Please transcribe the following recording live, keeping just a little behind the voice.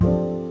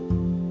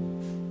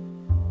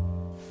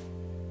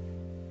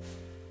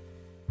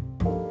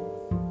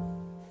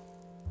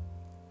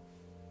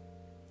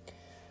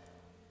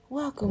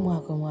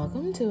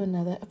Welcome to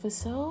another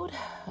episode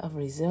of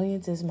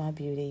Resilience is My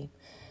Beauty.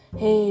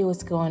 Hey,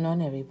 what's going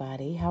on,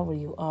 everybody? How are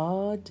you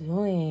all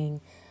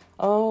doing?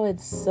 Oh,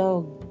 it's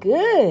so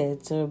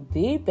good to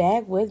be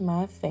back with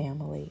my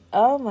family.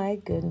 Oh, my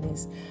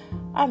goodness.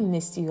 I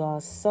missed you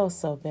all so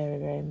very,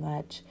 very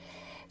much.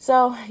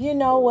 So, you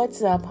know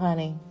what's up,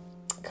 honey.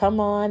 Come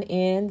on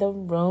in the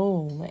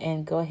room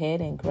and go ahead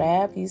and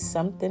grab you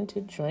something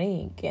to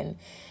drink and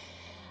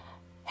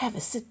have a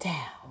sit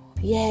down.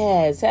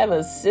 Yes, have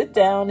a sit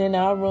down in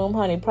our room,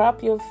 honey.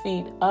 Prop your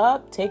feet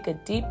up. Take a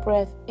deep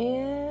breath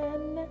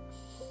in.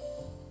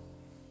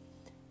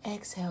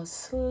 Exhale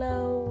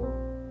slow.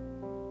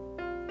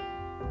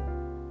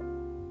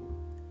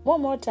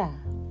 One more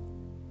time.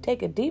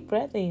 Take a deep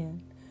breath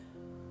in.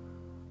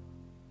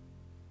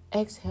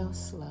 Exhale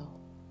slow.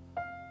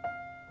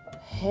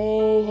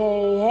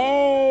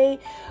 Hey.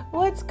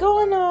 What's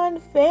going on,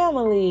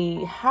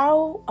 family?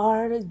 How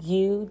are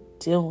you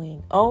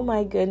doing? Oh,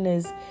 my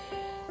goodness.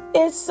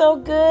 It's so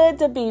good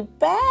to be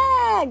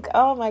back.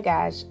 Oh my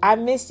gosh. I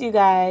missed you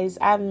guys.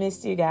 And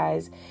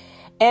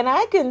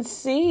I can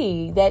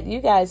see that you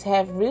guys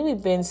have really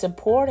been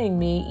supporting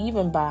me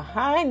even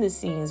behind the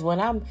scenes when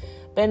I'm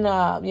been,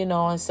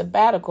 on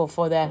sabbatical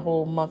for that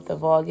whole month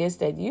of August,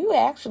 that you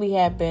actually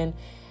have been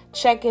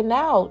checking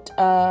out,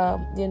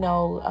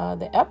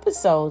 the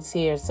episodes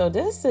here. So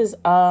this is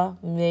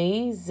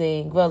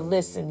amazing. Well,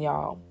 listen,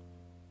 y'all.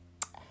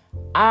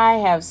 I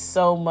have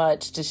so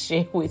much to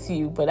share with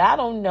you, but I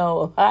don't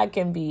know if I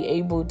can be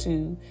able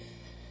to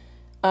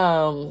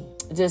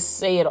just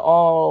say it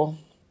all,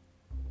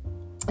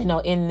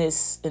 within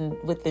this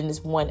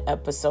one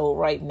episode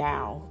right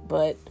now.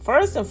 But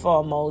first and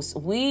foremost,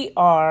 we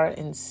are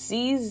in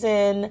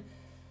season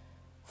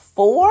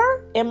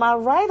 4. Am I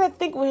right? I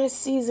think we're in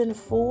season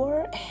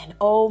 4. And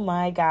oh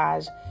my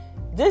gosh,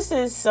 this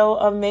is so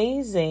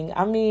amazing.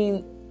 I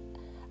mean,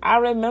 I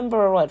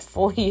remember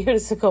 4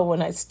 years ago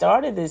when I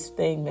started this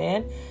thing,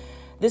 man.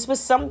 This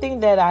was something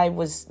that I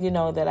was,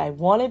 that I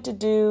wanted to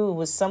do. It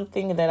was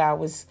something that I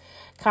was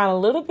kind of a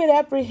little bit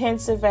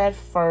apprehensive at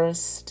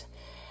first.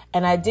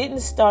 And I didn't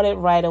start it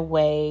right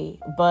away.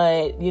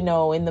 But,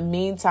 in the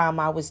meantime,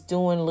 I was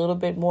doing a little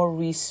bit more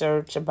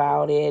research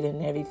about it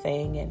and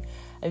everything. And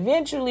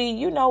eventually,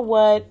 you know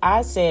what?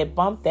 I said,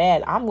 bump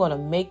that. I'm going to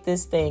make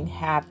this thing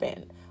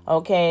happen.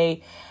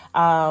 Okay.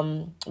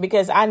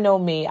 Because I know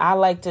me, I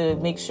like to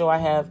make sure I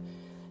have,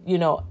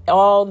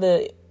 all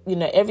the,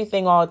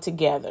 everything all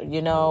together,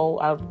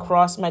 I'll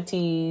cross my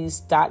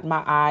T's, dot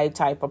my I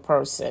type of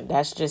person.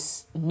 That's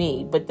just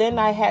me. But then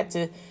I had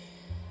to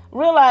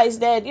realize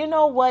that,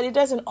 it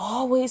doesn't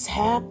always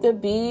have to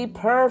be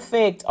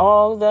perfect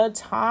all the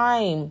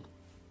time.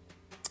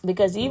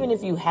 Because even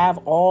if you have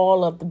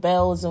all of the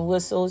bells and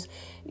whistles,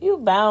 you're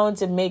bound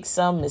to make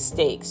some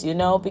mistakes,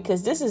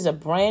 because this is a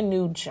brand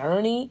new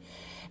journey.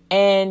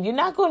 And you're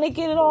not going to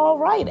get it all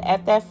right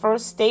at that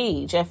first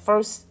stage, at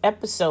first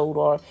episode,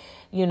 or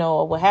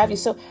what have you.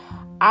 So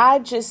I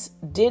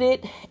just did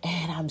it,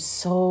 and I'm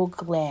so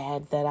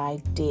glad that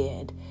I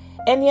did.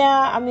 And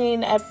yeah, I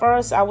mean, at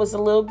first I was a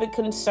little bit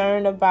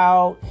concerned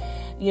about,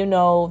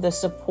 the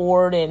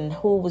support and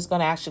who was going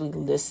to actually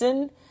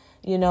listen,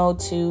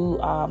 to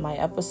my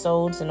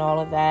episodes and all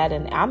of that.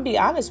 And I'll be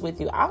honest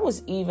with you, I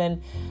was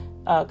even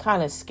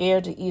kind of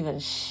scared to even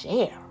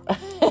share.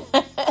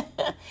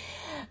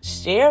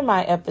 Share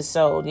my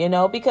episode,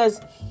 because,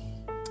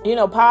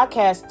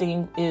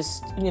 podcasting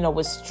is,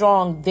 was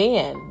strong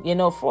then,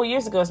 4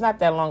 years ago. It's not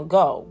that long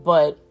ago,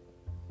 but,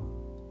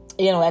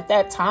 at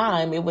that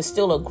time it was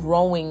still a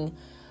growing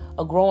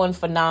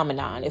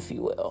phenomenon, if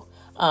you will.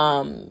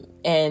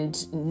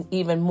 And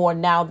even more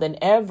now than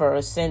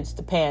ever since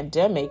the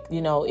pandemic,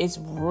 it's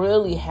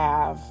really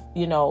have,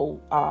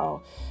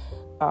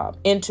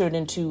 entered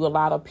into a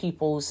lot of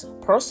people's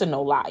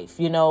personal life,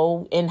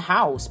 in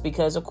house,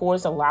 because of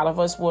course a lot of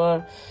us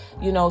were,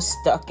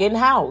 stuck in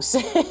house, so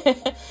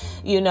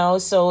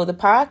the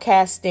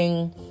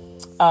podcasting,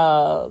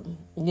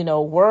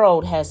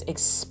 world has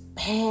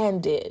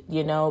expanded,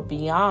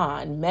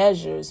 beyond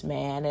measures,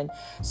 man. And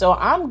so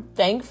I'm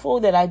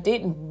thankful that I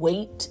didn't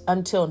wait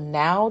until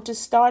now to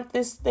start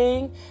this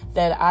thing,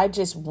 that I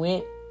just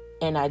went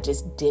and I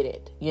just did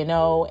it,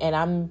 and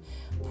I'm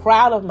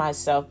proud of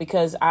myself,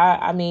 because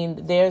I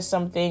mean, there's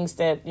some things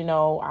that,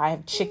 I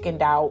have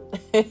chickened out,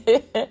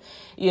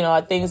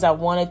 things I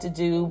wanted to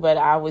do, but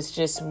I was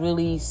just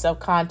really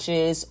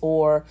subconscious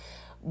or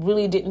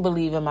really didn't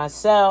believe in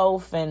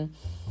myself. And,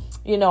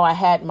 I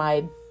had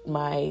my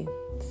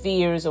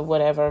fears or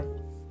whatever,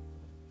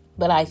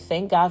 but I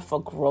thank God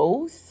for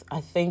growth.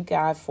 I thank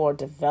God for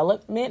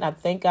development. I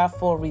thank God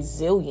for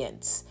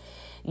resilience.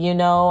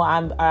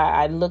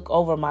 I look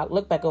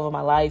back over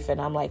my life, and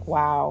I'm like,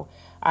 wow,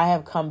 I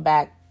have come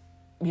back,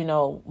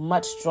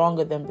 much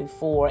stronger than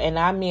before. And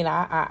I mean,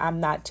 I'm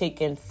not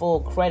taking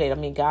full credit. I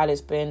mean, God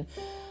has been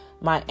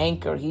my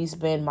anchor. He's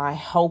been my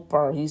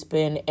helper. He's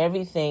been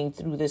everything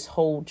through this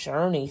whole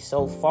journey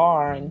so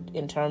far,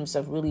 in terms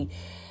of really,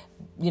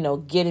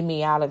 getting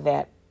me out of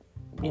that,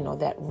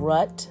 that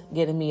rut,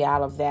 getting me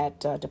out of that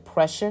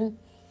depression,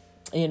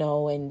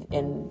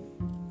 and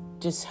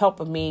just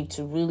helping me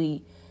to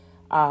really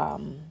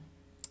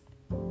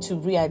to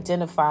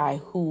re-identify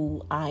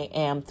who I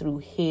am through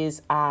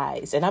his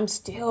eyes. And I'm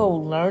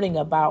still learning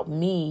about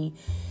me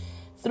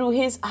through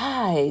his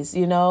eyes,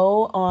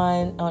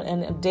 on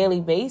a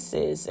daily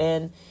basis.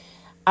 And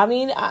I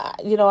mean,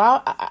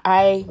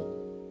 I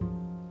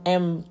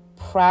am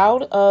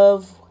proud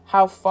of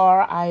how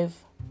far I've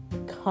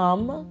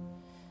come.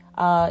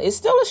 It's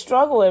still a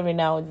struggle every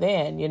now and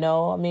then,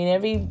 I mean,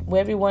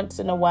 every once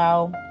in a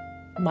while,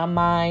 my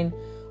mind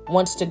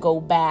wants to go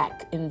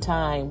back in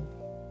time,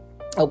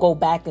 or go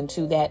back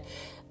into that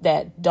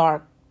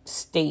dark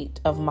state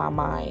of my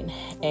mind,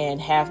 and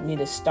have me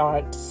to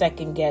start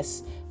second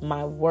guess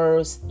my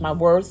worth,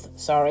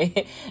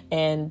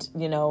 and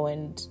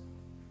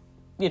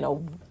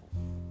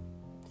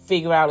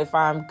figure out if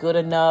I'm good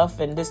enough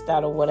and this,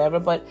 that, or whatever.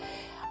 But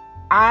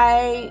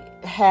I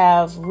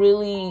have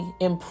really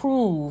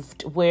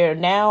improved, where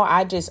now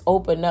I just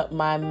open up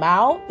my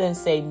mouth and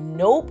say,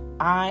 nope,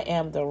 I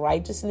am the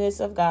righteousness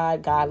of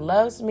God. God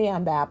loves me.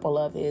 I'm the apple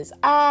of his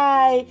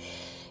eye,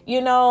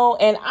 and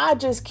I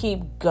just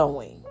keep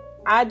going.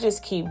 And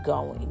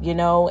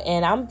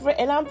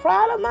I'm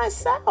proud of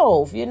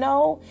myself,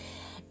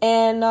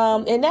 and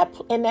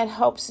that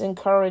helps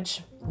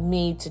encourage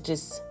me to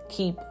just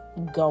keep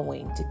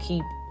going, to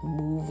keep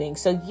moving.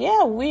 So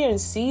yeah, we're in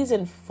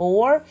season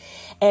 4,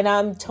 and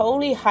I'm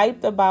totally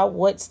hyped about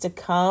what's to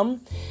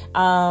come.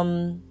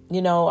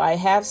 I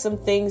have some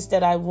things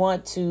that I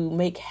want to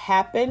make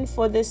happen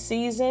for this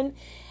season,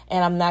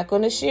 and I'm not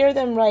going to share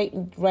them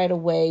right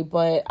away,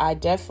 but I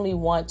definitely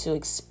want to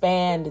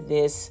expand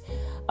this,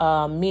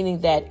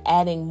 meaning that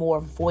adding more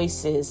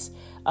voices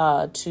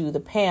to the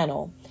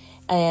panel.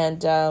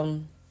 And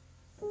so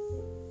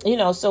you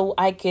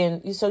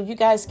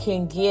guys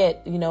can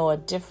get, a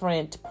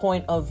different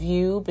point of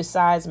view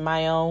besides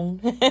my own,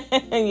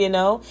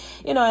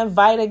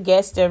 invite a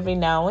guest every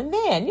now and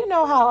then. You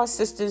know how our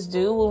sisters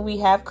do when we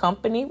have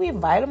company. We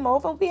invite them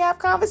over, we have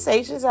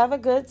conversations, have a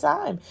good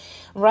time,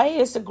 right?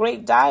 It's a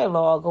great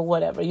dialogue or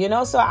whatever,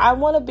 so I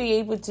want to be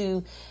able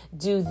to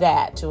do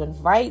that, to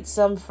invite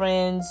some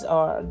friends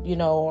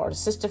or a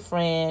sister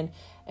friend,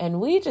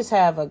 and we just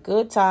have a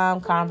good time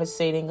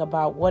conversating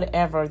about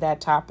whatever that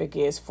topic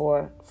is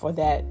for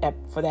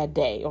that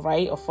day,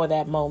 right? Or for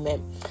that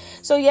moment.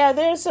 So yeah,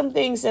 there's some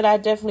things that I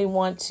definitely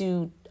want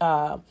to,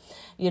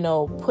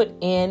 put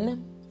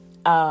in,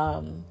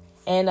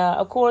 and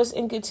of course,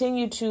 and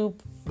continue to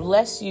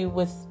bless you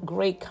with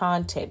great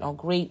content or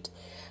great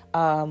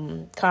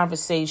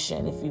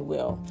conversation, if you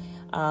will.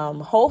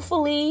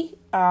 Hopefully,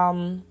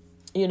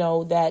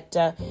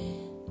 that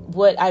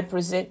what I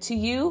present to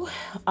you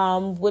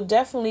would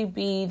definitely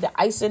be the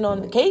icing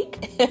on the cake.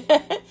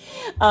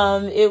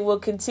 It will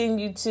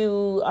continue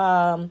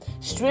to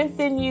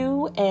strengthen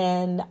you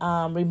and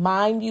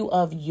remind you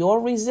of your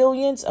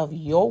resilience, of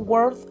your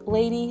worth,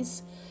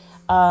 ladies.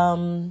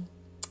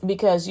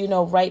 Because,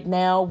 right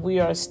now we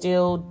are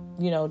still,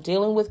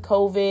 dealing with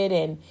COVID,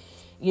 and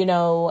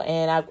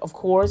of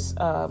course,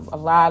 a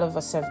lot of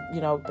us have,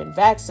 been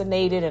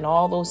vaccinated and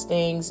all those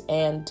things.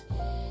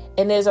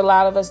 And there's a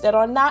lot of us that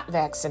are not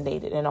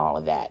vaccinated and all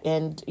of that.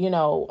 And,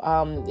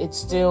 it's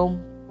still,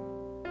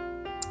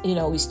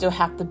 we still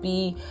have to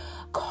be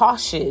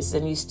cautious,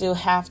 and you still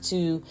have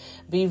to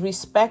be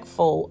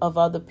respectful of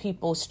other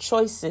people's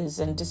choices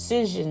and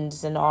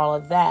decisions and all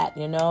of that,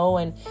 and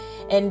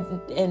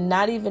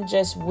not even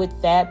just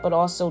with that, but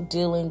also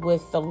dealing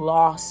with the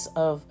loss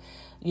of,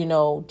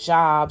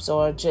 jobs,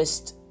 or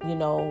just,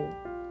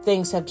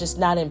 things have just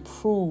not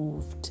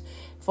improved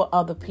for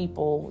other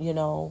people,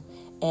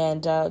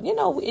 And,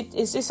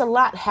 it's just a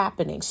lot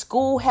happening.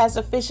 School has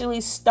officially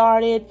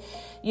started,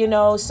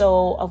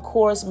 so of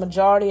course,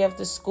 majority of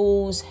the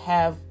schools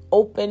have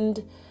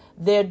opened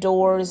their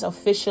doors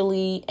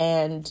officially,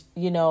 and,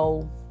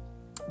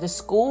 the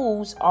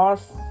schools are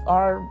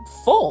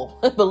full,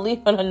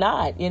 believe it or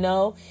not,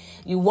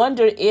 You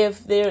wonder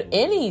if there are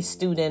any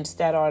students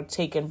that are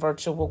taking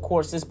virtual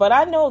courses, but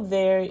I know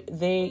there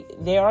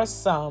are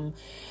some.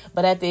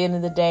 But at the end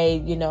of the day,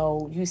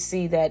 you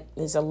see that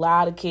there's a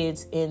lot of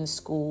kids in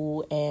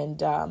school,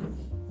 and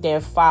they're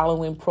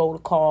following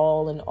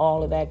protocol and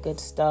all of that good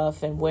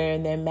stuff, and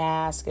wearing their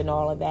mask and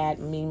all of that.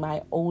 I mean,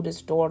 my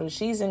oldest daughter,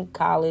 she's in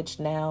college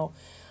now.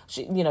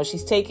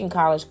 She's taking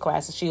college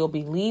classes. She'll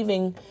be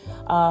leaving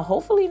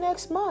hopefully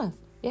next month.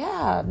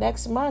 Yeah,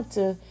 next month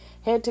to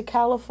head to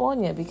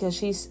California, because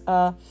she's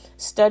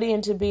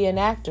studying to be an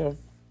actor.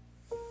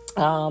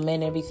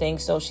 And everything.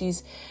 So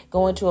she's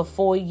going to a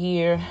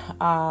 4-year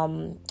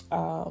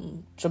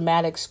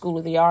dramatic school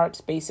of the arts,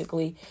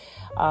 basically,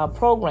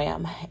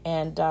 program,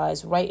 and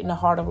it's right in the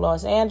heart of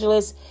Los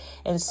Angeles.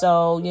 And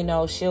so,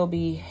 she'll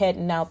be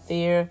heading out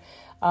there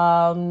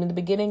in the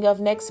beginning of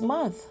next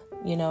month.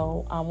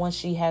 Once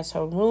she has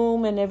her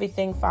room and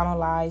everything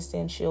finalized,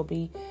 then she'll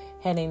be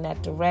heading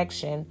that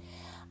direction.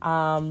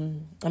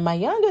 And my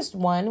youngest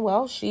one,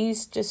 well,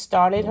 she's just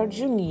started her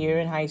junior year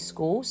in high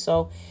school,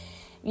 so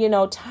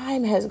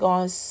time has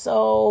gone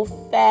so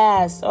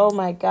fast. Oh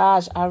my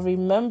gosh. I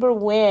remember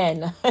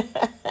when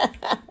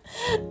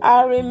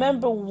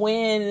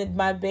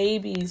my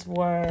babies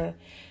were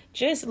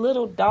just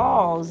little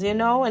dolls,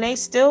 and they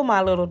still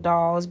my little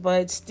dolls,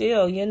 but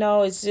still,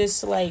 it's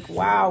just like,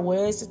 wow,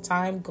 where's the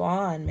time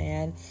gone,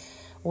 man?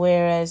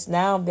 Whereas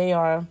now they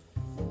are,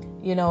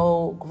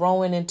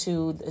 growing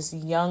into this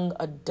young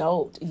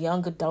adult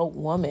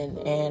woman.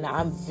 And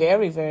I'm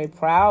very, very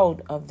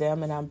proud of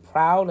them, and I'm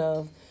proud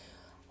of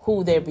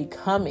who they're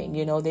becoming.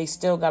 They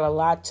still got a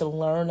lot to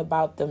learn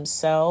about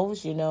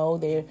themselves.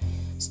 They're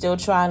still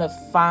trying to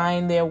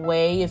find their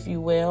way, if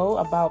you will,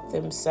 about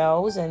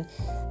themselves. And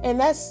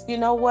that's,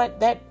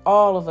 that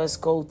all of us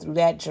go through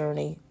that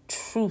journey.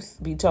 Truth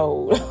be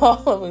told,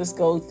 all of us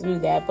go through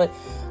that. But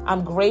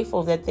I'm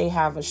grateful that they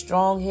have a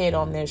strong head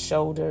on their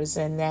shoulders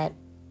and that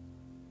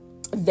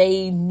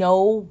they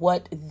know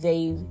what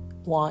they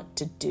want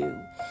to do.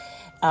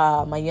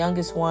 My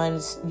youngest one,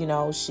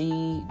 she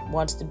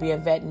wants to be a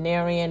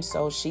veterinarian,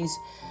 so she's,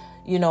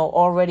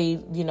 already,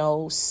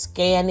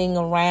 scanning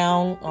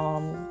around,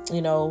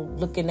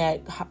 looking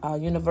at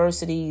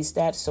universities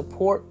that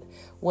support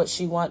what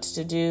she wants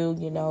to do,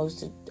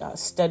 to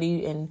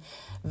study in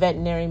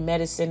veterinary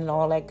medicine and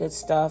all that good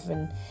stuff.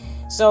 And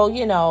so,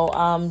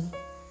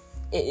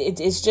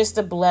 it's just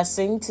a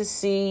blessing to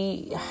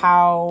see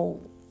how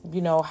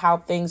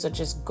things are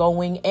just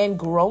going and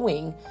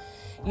growing,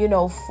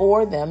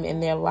 for them in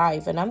their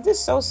life. And I'm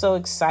just so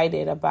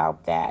excited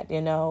about that,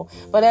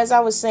 But as I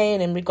was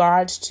saying, in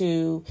regards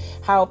to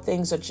how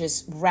things are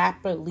just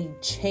rapidly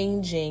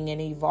changing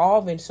and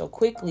evolving so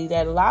quickly,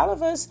 that a lot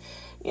of us,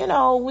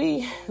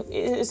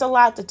 it's a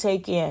lot to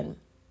take in.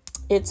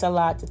 It's a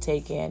lot to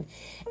take in.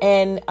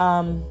 And,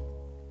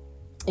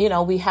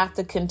 we have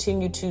to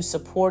continue to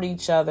support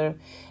each other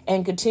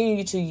and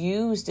continue to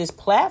use this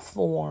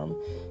platform,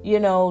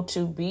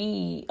 to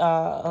be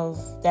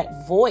of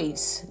that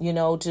voice,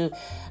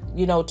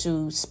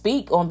 to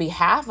speak on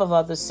behalf of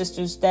other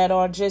sisters that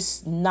are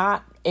just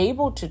not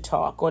able to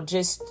talk or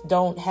just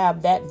don't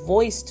have that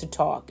voice to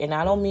talk. And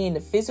I don't mean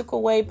the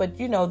physical way, but,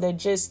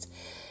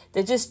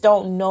 they just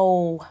don't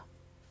know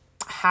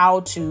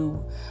how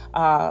to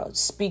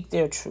speak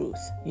their truth.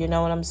 You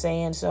know what I'm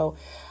saying? So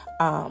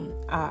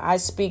I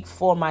speak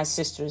for my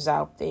sisters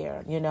out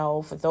there,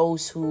 for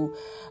those who,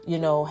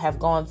 have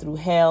gone through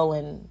hell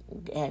and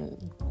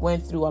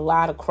went through a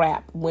lot of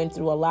crap, went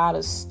through a lot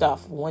of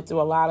stuff, went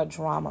through a lot of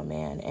drama,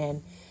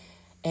 man.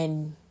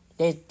 And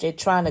they're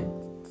trying to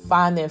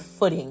find their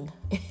footing,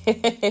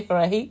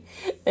 right?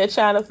 They're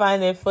trying to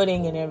find their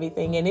footing and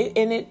everything. And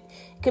it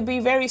could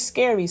be very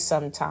scary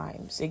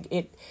sometimes.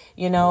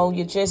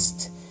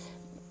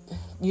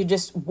 You're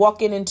just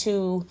walking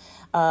into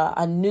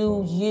a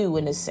new you,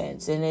 in a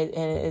sense, and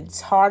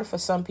it's hard for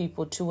some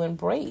people to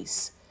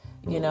embrace.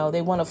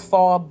 They want to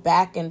fall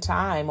back in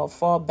time or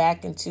fall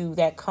back into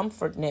that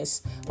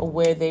comfortness of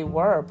where they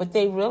were, but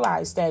they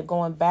realize that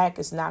going back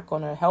is not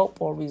going to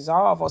help or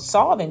resolve or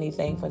solve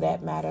anything, for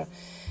that matter.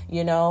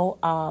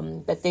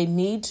 That they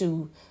need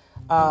to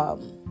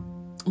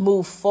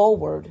move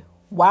forward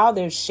while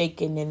they're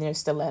shaking in their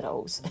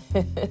stilettos,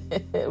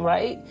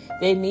 right?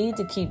 They need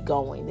to keep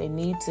going. They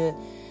need to,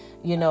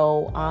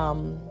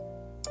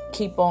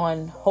 keep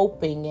on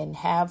hoping and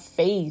have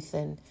faith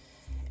and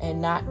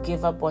not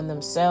give up on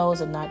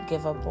themselves and not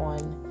give up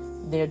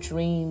on their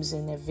dreams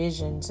and their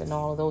visions and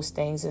all of those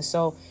things. And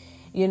so,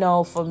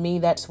 for me,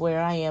 that's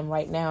where I am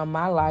right now in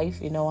my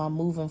life. I'm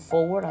moving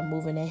forward. I'm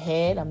moving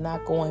ahead. I'm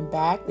not going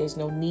back. There's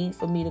no need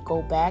for me to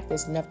go back.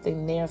 There's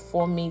nothing there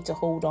for me to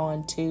hold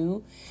on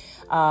to.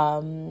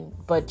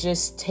 But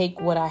just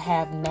take what I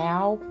have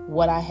now,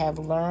 what I have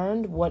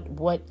learned,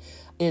 what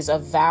is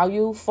of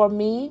value for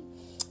me,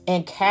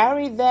 and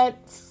carry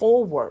that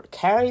forward,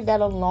 carry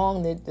that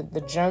along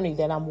the journey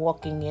that I'm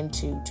walking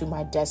into, to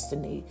my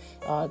destiny,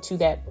 to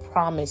that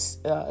promise,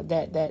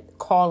 that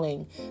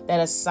calling, that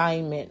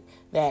assignment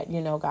that,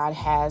 God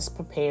has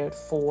prepared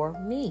for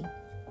me.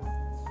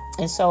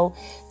 And so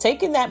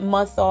taking that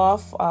month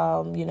off,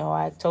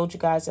 I told you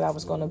guys that I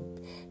was going to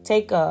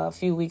take a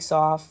few weeks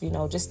off,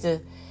 just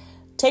to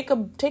take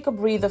a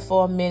breather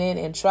for a minute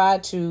and try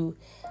to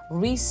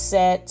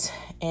reset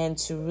and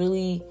to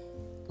really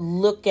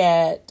look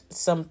at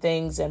some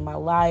things in my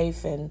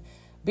life and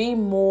be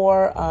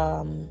more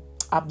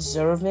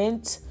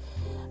observant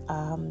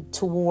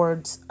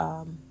towards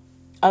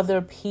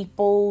other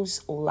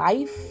people's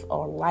life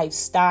or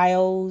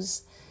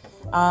lifestyles,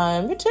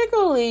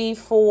 particularly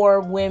for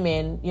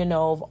women,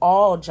 of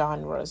all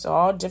genres,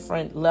 all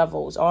different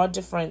levels, all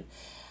different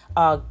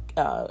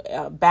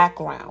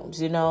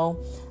backgrounds,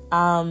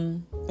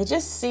 and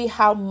just see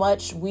how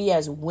much we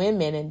as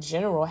women in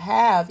general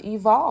have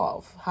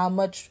evolved, how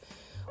much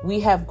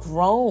we have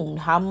grown,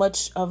 how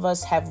much of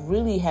us have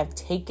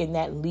taken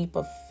that leap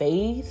of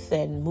faith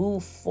and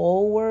moved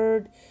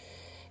forward,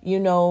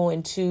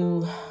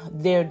 into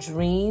their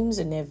dreams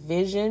and their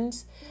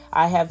visions.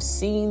 I have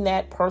seen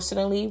that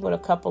personally with a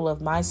couple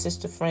of my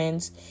sister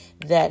friends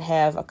that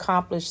have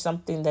accomplished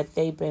something that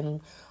they've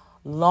been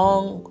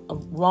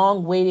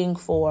long waiting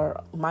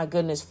for, my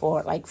goodness,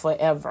 for like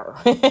forever.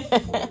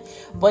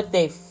 But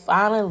they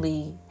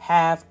finally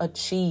have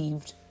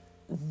achieved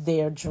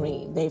their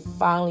dream. They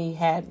finally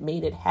had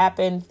made it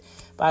happen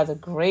by the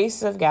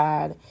grace of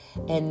God.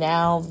 And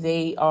now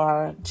they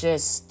are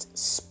just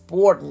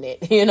sporting it,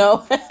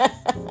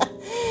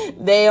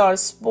 They are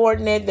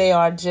sporting it. They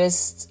are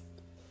just,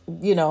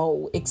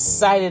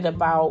 excited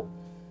about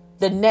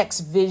the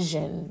next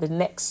vision, the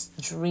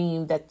next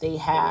dream that they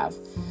have,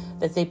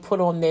 that they put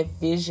on their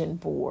vision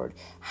board.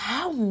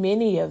 How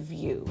many of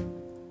you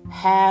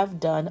have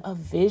done a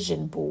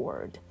vision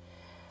board?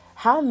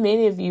 How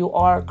many of you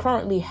are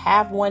currently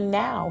have one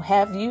now?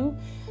 Have you,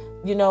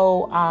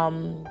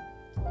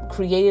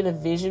 created a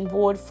vision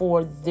board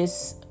for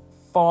this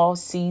fall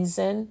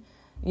season?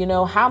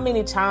 How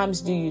many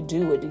times do you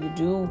do it? Do you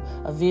do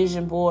a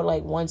vision board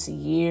like once a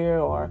year,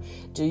 or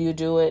do you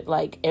do it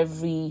like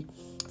every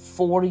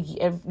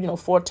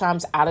 4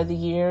 times out of the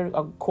year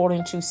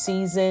according to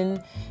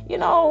season?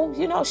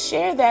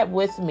 Share that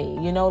with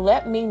me.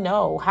 Let me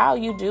know how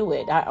you do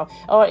it.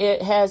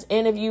 Has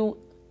any of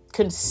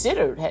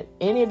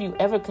you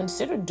ever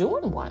considered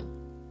doing one?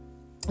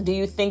 Do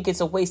you think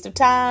it's a waste of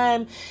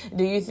time?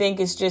 Do you think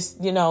it's just,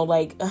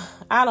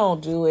 I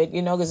don't do it,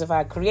 because if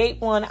I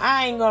create one,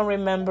 I ain't going to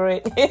remember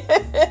it.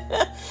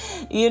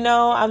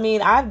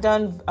 I've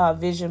done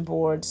vision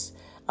boards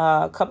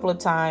a couple of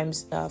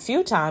times, a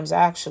few times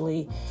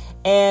actually.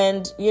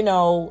 And,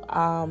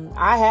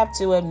 I have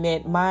to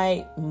admit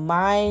my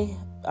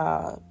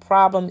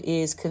problem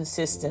is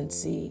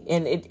consistency.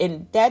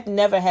 And that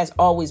never has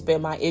always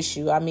been my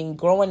issue.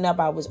 Growing up,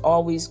 I was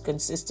always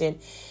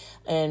consistent,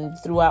 and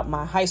throughout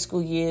my high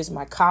school years,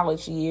 my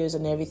college years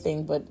and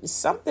everything. But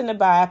something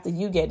about after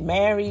you get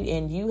married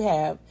and you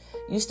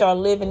start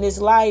living this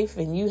life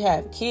and you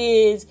have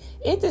kids,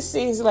 it just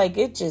seems like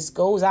it just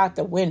goes out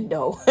the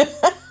window.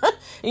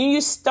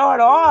 You start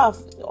off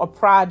a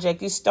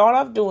project, you start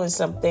off doing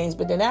some things,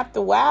 but then after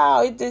a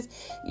while,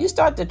 you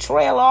start to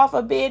trail off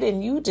a bit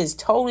and you just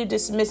totally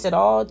dismiss it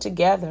all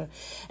together.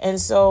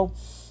 And so,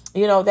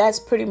 that's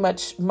pretty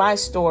much my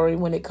story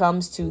when it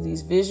comes to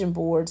these vision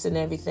boards and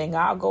everything.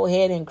 I'll go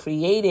ahead and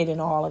create it and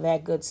all of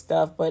that good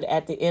stuff. But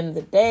at the end of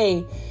the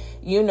day,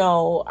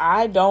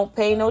 I don't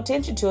pay no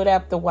attention to it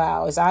after a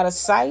while. It's out of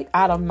sight,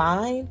 out of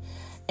mind.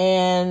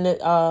 And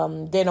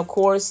then, of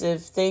course,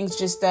 if things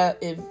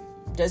it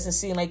doesn't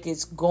seem like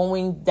it's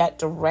going that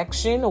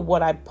direction or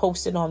what I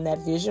posted on that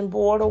vision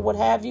board or what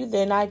have you,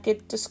 then I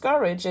get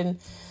discouraged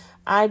and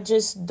I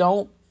just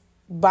don't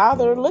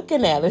bother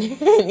looking at it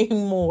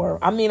anymore.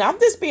 I'm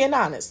just being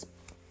honest.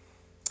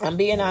 I'm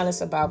being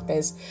honest about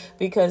this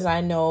because I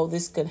know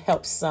this could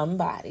help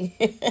somebody.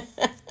 But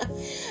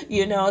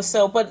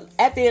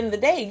at the end of the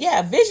day,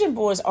 yeah, vision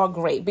boards are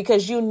great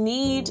because you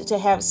need to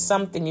have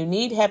something. You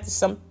need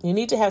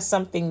to have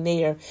something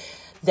there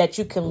that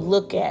you can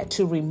look at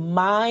to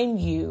remind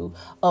you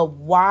of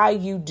why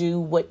you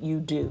do what you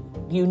do.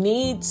 You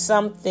need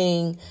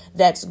something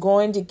that's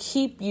going to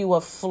keep you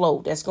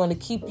afloat, that's going to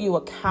keep you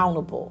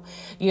accountable.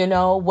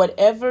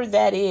 Whatever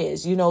that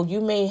is,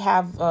 you may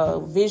have a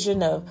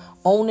vision of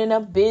owning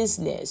a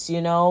business. You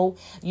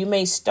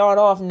may start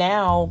off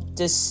now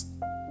just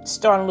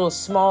starting a little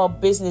small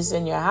business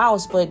in your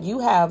house, but you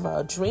have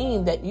a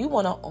dream that you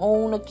want to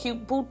own a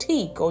cute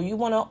boutique or you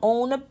want to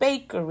own a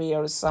bakery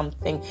or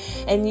something.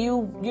 And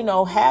you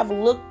have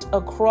looked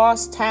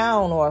across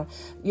town or,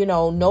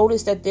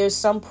 noticed that there's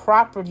some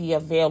property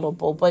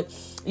available, but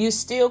you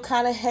still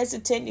kind of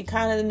hesitant, you're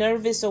kind of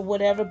nervous or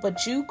whatever,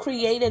 but you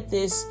created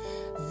this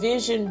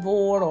vision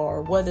board,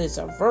 or whether it's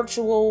a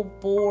virtual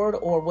board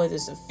or whether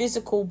it's a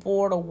physical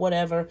board or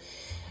whatever,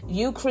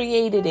 you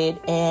created it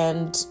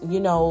and, you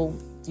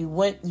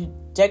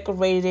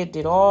decorated it,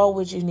 did all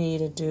what you need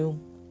to do,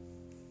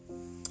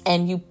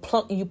 and you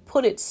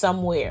put it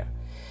somewhere.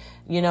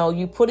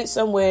 You put it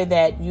somewhere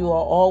that you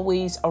are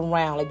always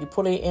around. Like you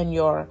put it in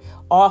your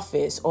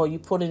office, or you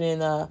put it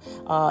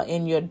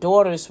in your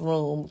daughter's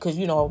room, because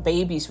a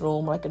baby's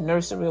room, like a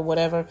nursery or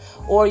whatever,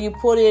 or you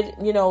put it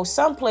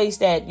someplace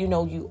that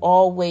you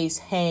always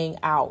hang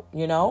out.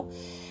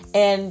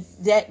 And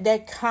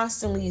that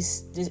constantly,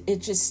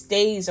 it just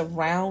stays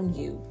around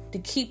you to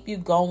keep you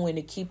going,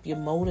 to keep you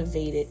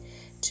motivated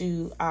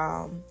to,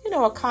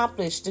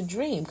 accomplish the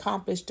dream,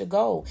 accomplish the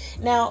goal.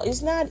 Now,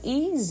 it's not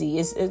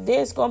easy.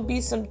 There's going to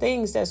be some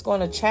things that's going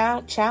to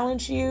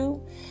challenge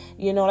you.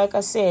 Like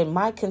I said,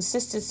 my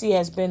consistency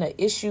has been an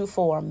issue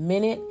for a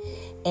minute.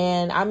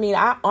 And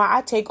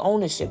I take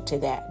ownership to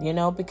that,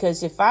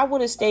 because if I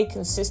would have stayed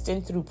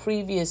consistent through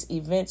previous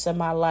events in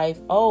my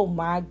life, oh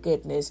my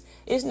goodness,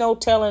 there's no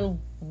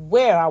telling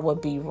where I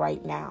would be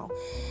right now.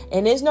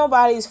 And it's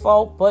nobody's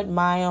fault but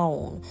my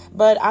own.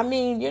 But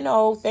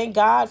thank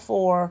God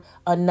for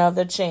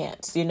another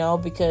chance,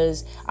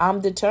 because I'm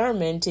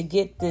determined to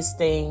get this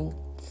thing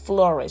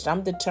flourished.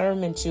 I'm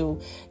determined to,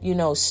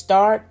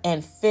 start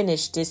and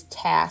finish this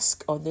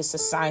task or this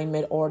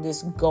assignment or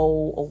this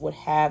goal or what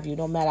have you,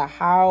 no matter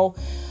how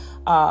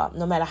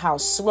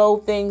slow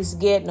things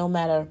get, no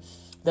matter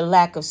the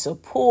lack of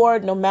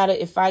support. No matter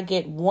if I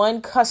get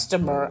one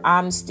customer,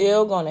 I'm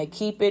still going to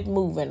keep it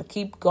moving,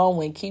 keep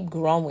going, keep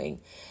growing,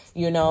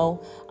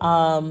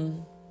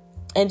 and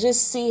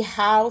just see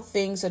how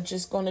things are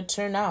just going to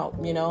turn out,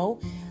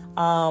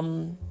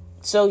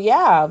 So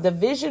yeah, the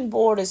vision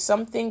board is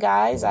something,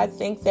 guys. I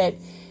think that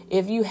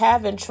if you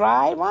haven't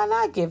tried, why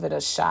not give it a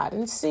shot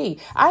and see?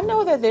 I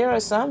know that there are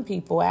some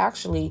people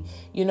actually,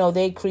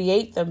 they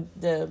create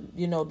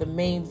the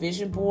main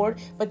vision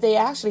board, but they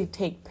actually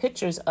take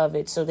pictures of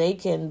it so they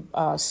can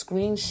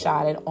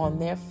screenshot it on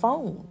their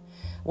phone,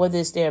 whether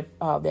it's their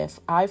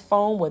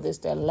iPhone, whether it's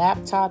their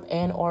laptop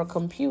and or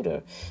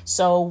computer.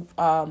 So,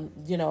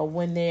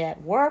 when they're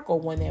at work or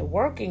when they're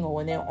working or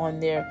when they're on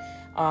their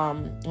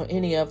or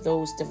any of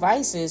those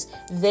devices,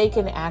 they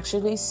can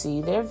actually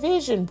see their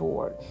vision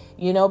board,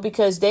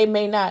 because they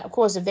may not, of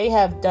course, if they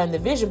have done the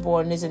vision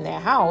board and is in their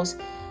house,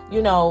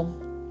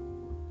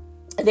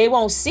 they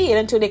won't see it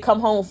until they come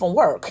home from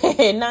work.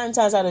 And 9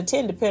 times out of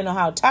 10, depending on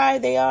how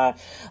tired they are,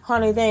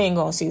 honey, they ain't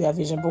gonna see that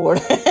vision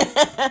board.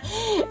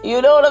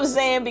 You know what I'm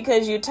saying?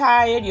 Because you're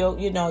tired, you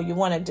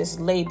want to just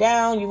lay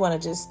down, you want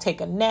to just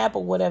take a nap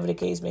or whatever the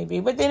case may be.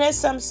 But then there's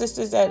some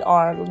sisters that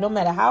are, no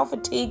matter how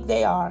fatigued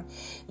they are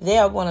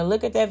going to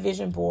look at that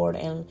vision board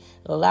and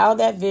allow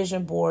that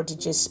vision board to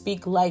just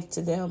speak life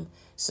to them,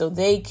 so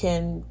they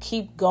can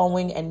keep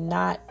going and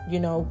not,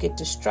 get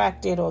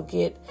distracted or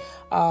get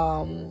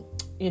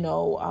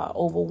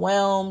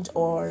overwhelmed,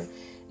 or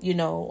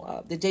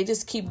they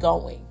just keep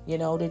going,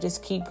 they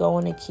just keep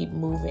going and keep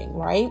moving,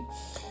 right?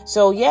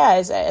 So yeah,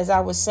 as I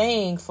was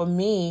saying, for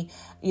me,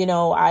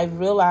 I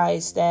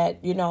realized that,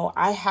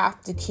 I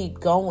have to keep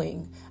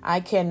going. I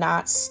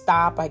cannot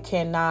stop. I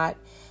cannot,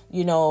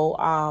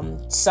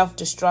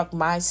 self-destruct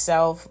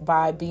myself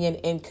by being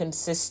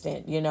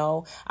inconsistent.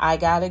 I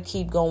gotta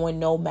keep going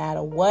no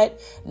matter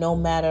what, no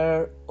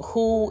matter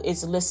who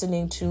is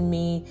listening to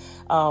me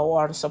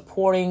or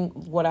supporting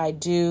what I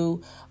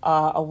do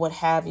or what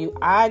have you.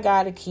 I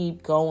gotta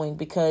keep going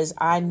because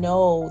I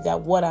know that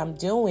what I'm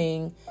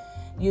doing,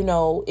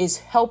 is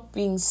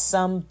helping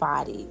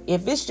somebody.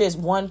 If it's just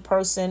one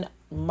person,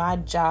 my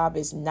job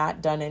is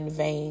not done in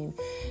vain,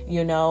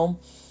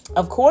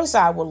 Of course,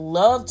 I would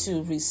love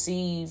to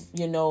receive,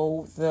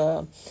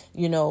 the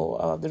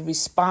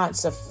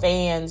response of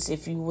fans,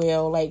 if you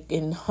will, like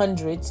in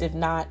hundreds, if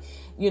not,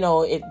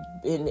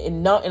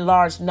 in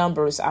large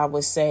numbers, I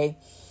would say.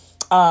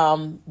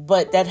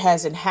 But that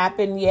hasn't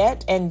happened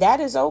yet, and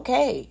that is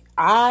okay.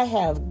 I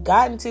have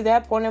gotten to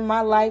that point in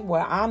my life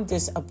where I'm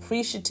just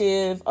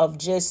appreciative of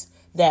just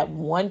that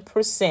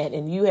 1%.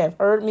 And you have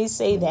heard me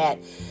say that,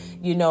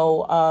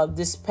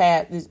 this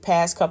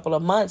past couple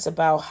of months,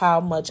 about how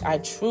much I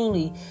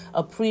truly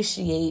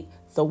appreciate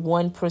the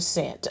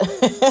 1%.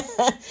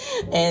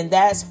 And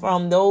that's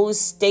from those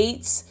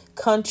states,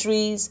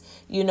 countries,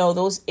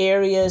 those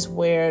areas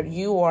where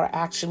you are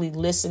actually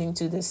listening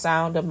to the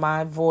sound of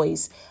my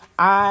voice.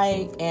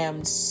 I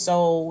am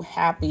so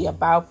happy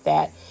about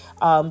that,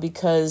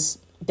 because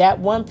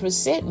that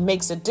 1%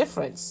 makes a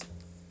difference.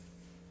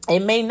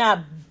 It may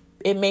not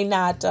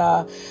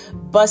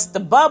bust the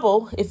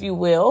bubble, if you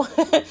will,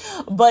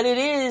 but it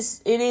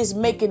is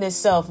making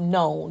itself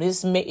known.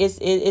 It's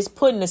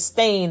putting a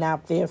stain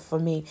out there for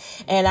me,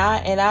 and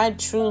I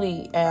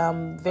truly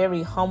am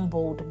very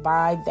humbled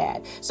by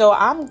that. So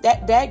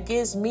that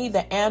gives me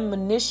the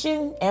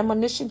ammunition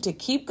to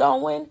keep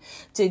going,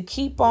 to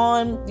keep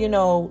on,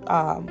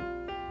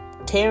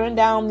 tearing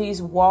down these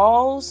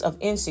walls of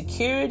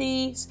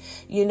insecurities,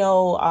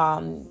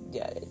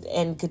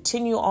 and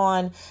continue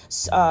on,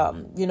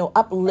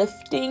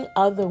 uplifting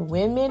other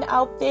women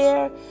out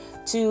there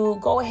to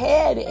go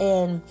ahead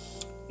and,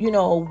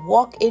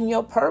 walk in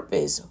your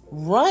purpose,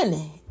 run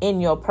in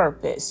your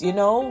purpose.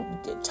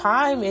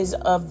 Time is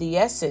of the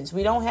essence.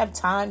 We don't have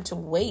time to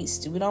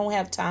waste. We don't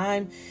have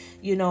time,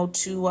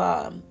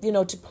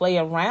 to play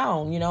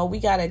around. We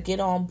got to get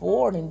on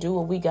board and do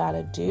what we got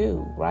to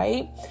do.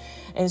 Right.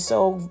 And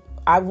so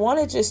I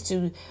wanted just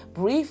to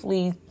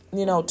briefly,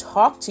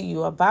 talk to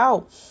you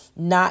about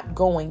not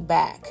going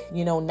back,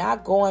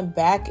 not going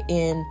back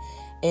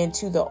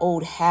into the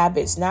old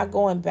habits, not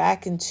going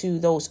back into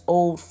those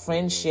old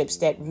friendships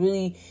that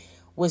really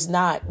was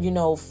not,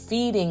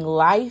 feeding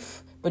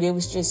life, but it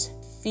was just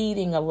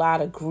feeding a lot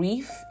of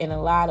grief and a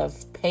lot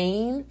of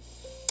pain.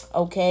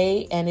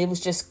 Okay. And it was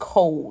just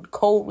cold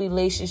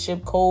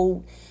relationship,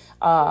 cold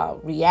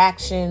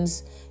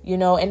reactions,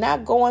 and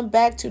not going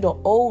back to the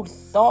old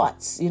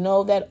thoughts,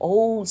 that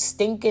old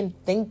stinking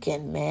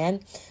thinking, man,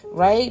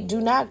 right?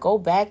 Do not go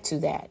back to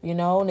that,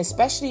 and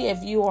especially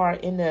if you are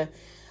in a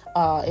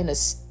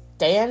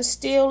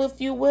standstill,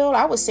 if you will.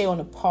 I would say on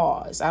a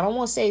pause. I don't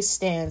want to say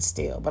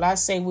standstill, but I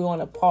say we're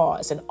on a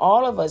pause, and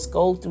all of us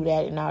go through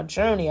that in our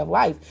journey of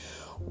life,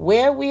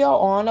 where we are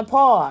on a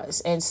pause.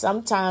 And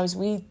sometimes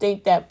we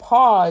think that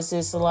pause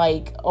is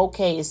like,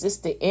 okay, is this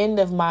the end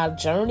of my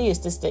journey? Is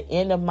this the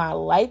end of my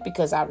life?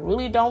 Because I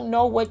really don't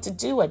know what to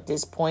do at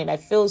this point. I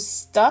feel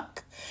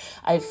stuck.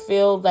 I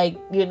feel like,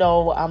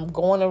 I'm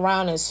going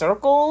around in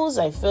circles.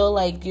 I feel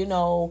like,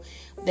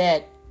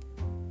 that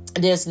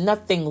there's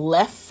nothing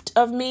left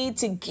of me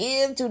to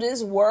give to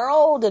this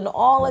world and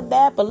all of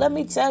that. But let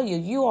me tell you,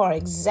 you are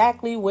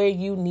exactly where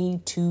you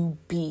need to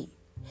be.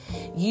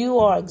 You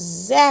are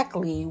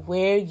exactly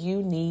where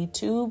you need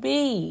to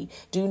be.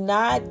 Do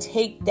not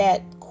take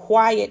that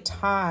quiet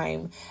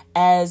time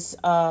as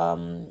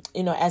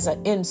as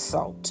an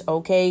insult.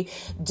 Okay,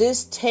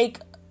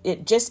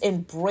 just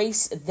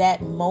embrace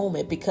that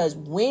moment, because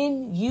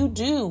when you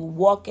do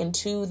walk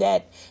into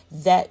that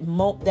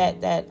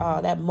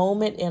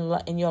moment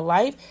in your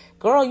life,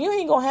 girl, you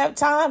ain't gonna have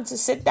time to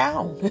sit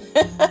down.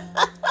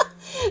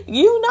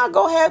 You not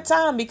gonna have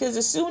time, because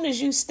as soon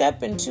as you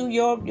step into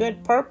your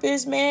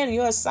purpose, man,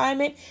 your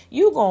assignment,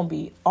 you gonna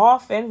be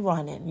off and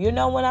running. You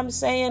know what I'm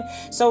saying?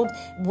 So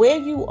where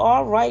you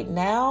are right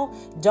now,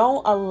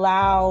 don't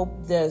allow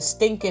the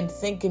stinking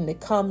thinking to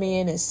come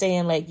in and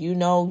saying like, you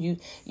don't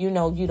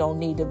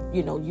need to,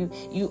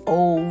 you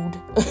old,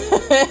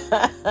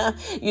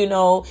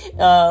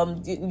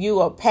 you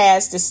are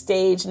past the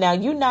stage now.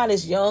 You're not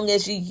as young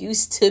as you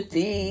used to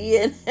be,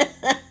 and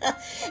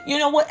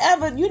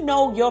whatever,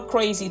 your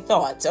crazy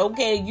thoughts,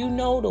 okay?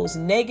 Those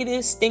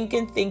negative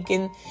stinking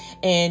thinking,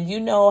 and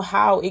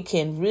how it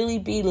can really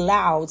be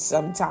loud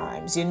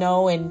sometimes,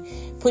 and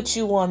put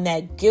you on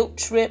that guilt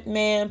trip,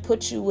 man,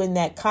 put you in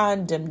that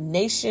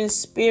condemnation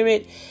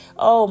spirit.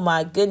 Oh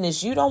my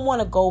goodness, you don't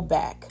want to go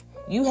back.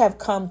 You have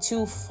come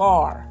too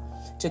far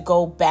to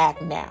go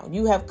back now.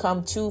 You have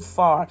come too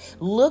far.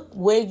 Look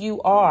where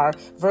you are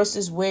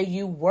versus where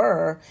you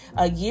were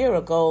a year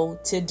ago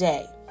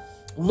today.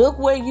 Look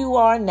where you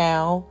are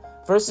now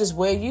versus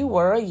where you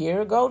were a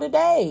year ago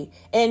today.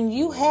 And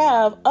you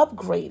have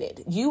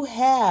upgraded. You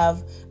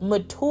have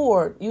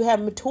matured. You have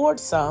matured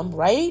some,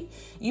 right?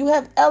 You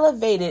have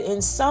elevated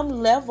in some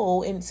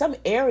level, in some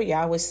area,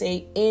 I would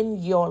say,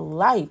 in your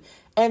life.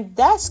 And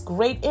that's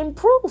great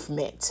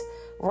improvement,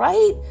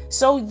 right?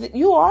 So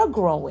you are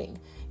growing.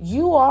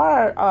 You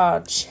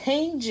are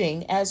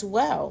changing as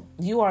well.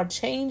 You are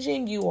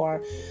changing. You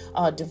are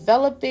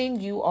developing.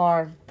 You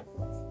are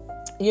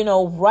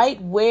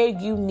right where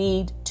you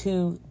need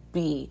to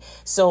be.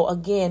 So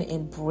again,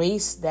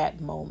 embrace that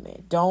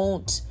moment.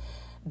 Don't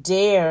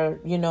dare,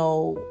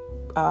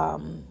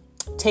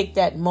 take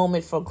that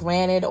moment for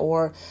granted,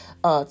 or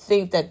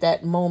think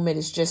that moment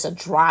is just a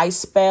dry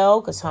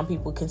spell, because some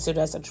people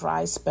consider that a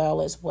dry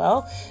spell as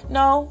well.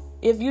 No,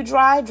 if you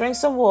dry, drink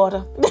some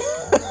water.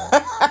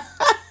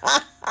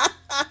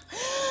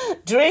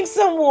 Drink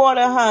some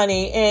water,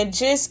 honey, and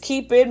just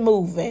keep it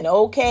moving,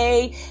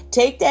 okay?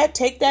 Take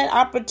that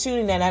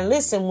opportunity. And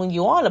listen, when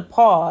you're on a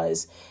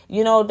pause,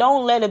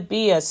 don't let it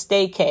be a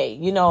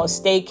staycation.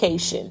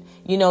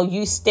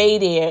 You stay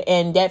there,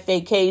 and that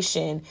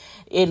vacation,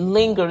 it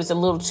lingers a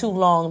little too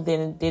long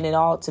than it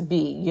ought to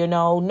be.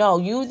 No,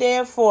 you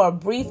there for a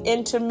brief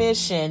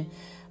intermission,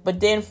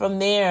 but then from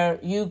there,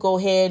 you go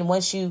ahead, and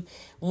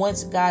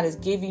once God is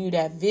giving you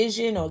that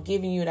vision or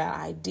giving you that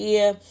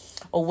idea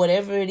or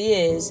whatever it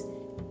is,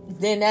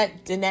 then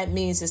that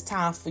means it's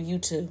time for you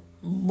to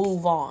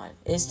move on.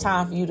 It's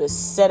time for you to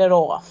set it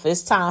off.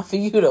 It's time for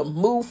you to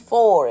move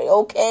forward,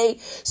 okay?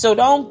 So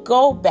don't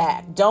go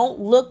back. Don't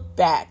look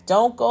back.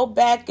 Don't go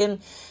back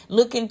and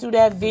looking through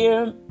that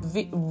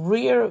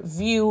rear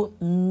view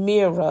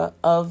mirror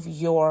of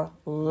your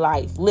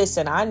life.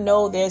 Listen, I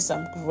know there's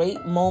some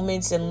great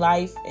moments in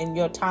life, in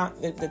your time,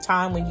 the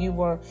time when you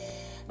were,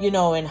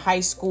 in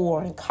high school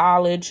or in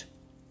college.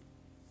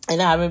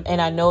 And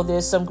I know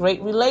there's some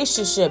great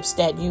relationships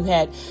that you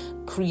had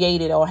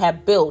created or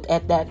have built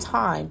at that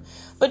time.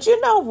 But you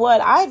know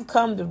what? I've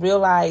come to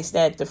realize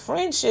that the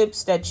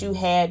friendships that you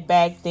had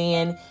back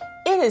then,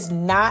 it is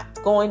not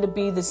going to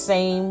be the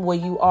same where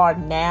you are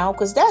now,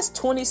 because that's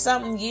 20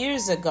 something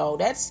years ago.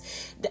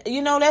 That's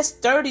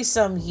 30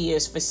 some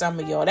years for some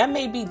of y'all. That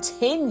may be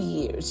 10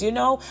 years.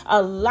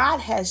 A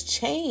lot has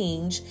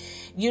changed,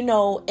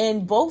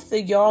 in both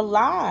of your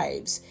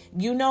lives.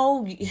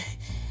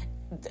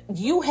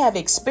 You have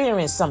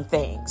experienced some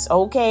things,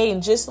 okay?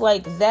 And just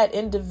like that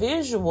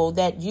individual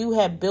that you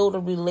have built a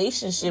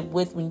relationship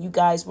with when you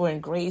guys were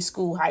in grade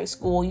school, high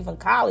school, even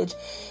college,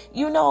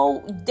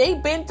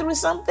 they've been through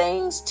some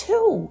things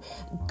too,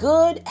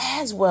 good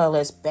as well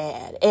as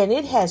bad. And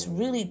it has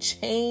really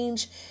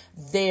changed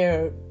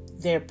their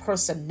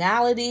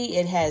personality.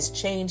 It has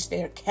changed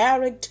their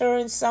character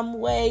in some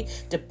way,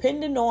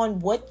 depending on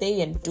what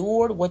they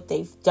endured, what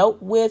they've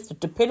dealt with,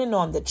 depending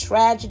on the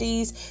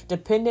tragedies,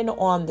 depending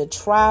on the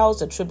trials,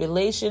 the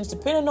tribulations,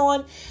 depending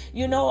on,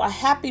 a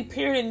happy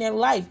period in their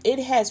life. It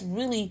has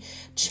really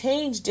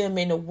changed them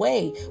in a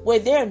way where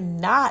they're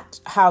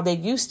not how they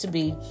used to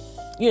be,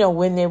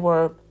 when they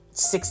were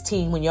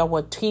 16, when y'all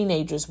were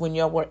teenagers, when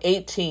y'all were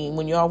 18,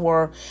 when y'all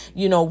were,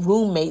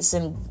 roommates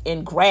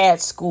in grad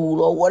school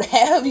or what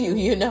have you,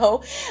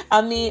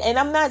 I mean, and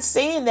I'm not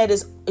saying that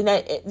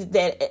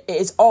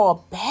it's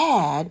all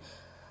bad,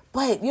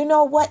 but you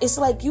know what? It's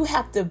like you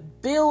have to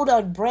build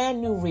a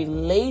brand new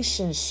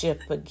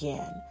relationship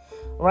again,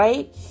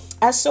 right?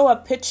 I saw a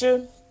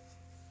picture,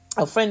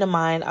 a friend of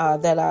mine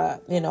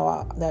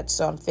that's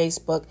on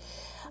Facebook.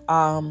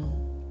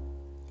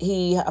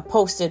 he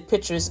posted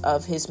pictures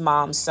of his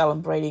mom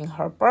celebrating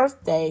her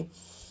birthday.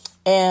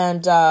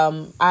 And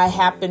I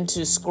happened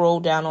to scroll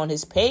down on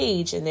his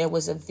page, and there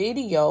was a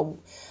video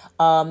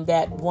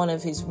that one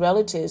of his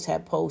relatives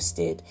had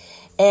posted.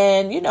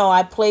 And,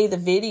 I played the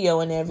video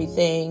and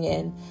everything,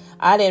 and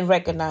I didn't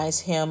recognize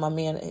him. I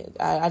mean,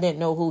 I didn't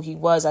know who he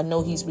was. I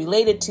know he's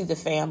related to the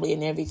family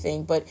and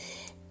everything, but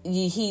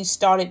he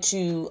started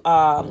to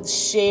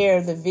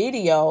share the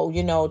video,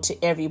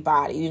 to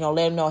everybody, let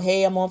them know,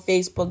 hey, I'm on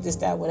Facebook, this,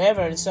 that,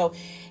 whatever. And so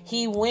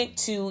he went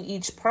to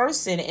each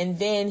person, and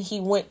then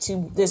he went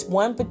to this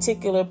one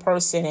particular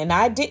person, and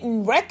I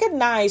didn't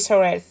recognize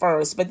her at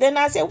first, but then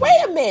I said, wait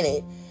a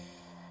minute.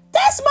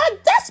 That's my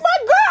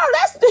girl.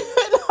 I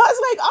was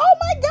like, oh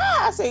my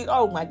God. I say,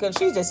 oh my God,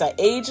 she's just an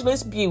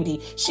ageless beauty.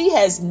 She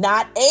has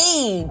not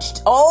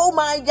aged. Oh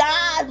my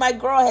God, my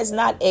girl has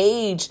not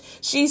aged.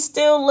 She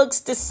still looks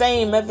the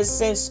same ever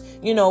since,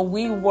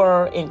 we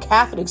were in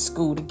Catholic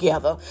school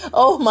together.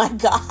 Oh my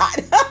God.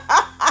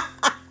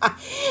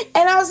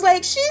 And I was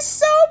like, she's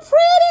so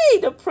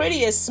pretty. The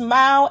prettiest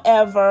smile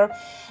ever.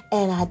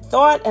 And I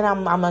thought, and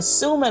I'm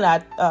assuming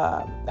I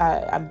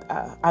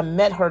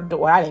met her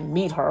daughter. I didn't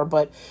meet her,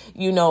 but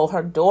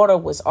her daughter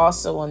was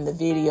also on the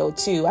video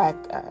too. I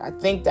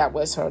think that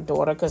was her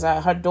daughter, because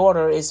her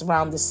daughter is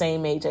around the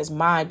same age as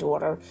my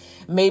daughter.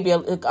 Maybe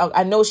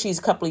I know she's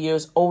a couple of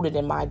years older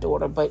than my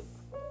daughter, but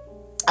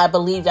I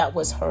believe that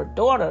was her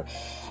daughter.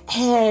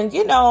 And,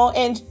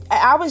 and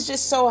I was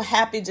just so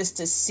happy just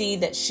to see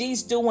that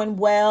she's doing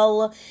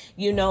well,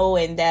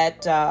 and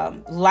that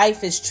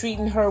life is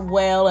treating her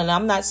well. And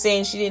I'm not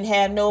saying she didn't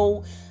have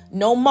no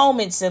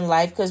moments in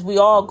life, because we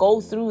all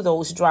go through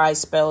those dry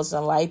spells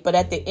in life. But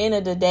at the end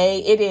of the day,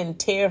 it didn't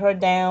tear her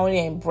down.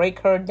 It didn't break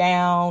her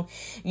down.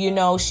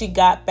 She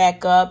got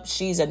back up.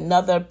 She's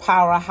another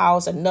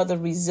powerhouse, another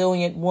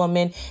resilient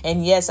woman.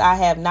 And yes, I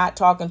have not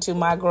talked to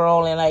my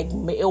girl in like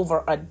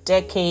over a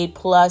decade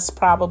plus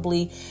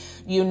probably,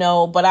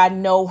 but I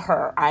know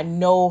her. I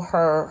know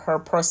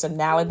her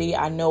personality.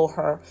 I know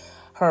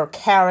her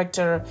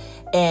character.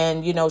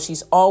 And,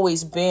 she's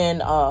always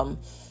been, a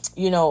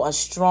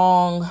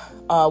strong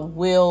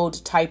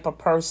willed type of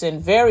person,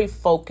 very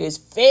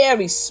focused,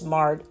 very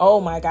smart. Oh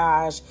my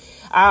gosh.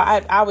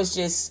 I was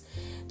just,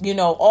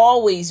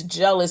 always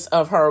jealous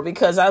of her,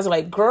 because I was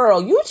like,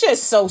 girl, you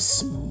just so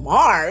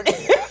smart.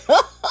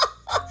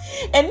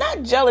 And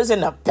not jealous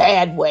in a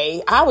bad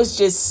way. I was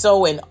just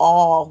so in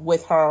awe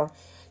with her,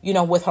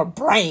 with her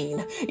brain,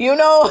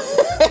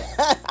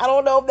 I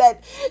don't know if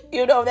that,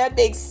 that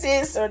makes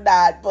sense or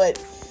not, but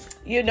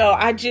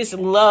I just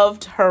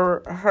loved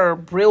her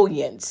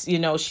brilliance.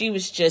 She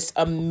was just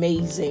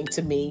amazing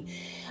to me.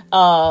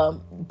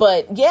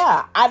 But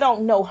yeah, I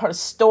don't know her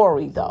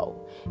story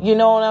though. You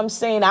know what I'm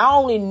saying? I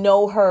only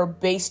know her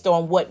based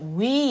on what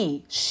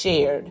we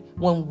shared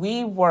when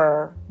we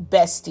were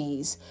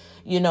besties,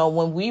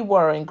 when we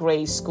were in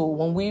grade school,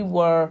 when we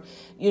were,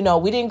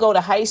 we didn't go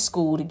to high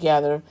school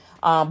together,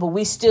 but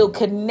we still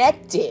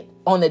connected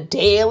on a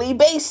daily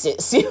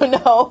basis,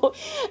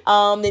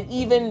 and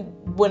even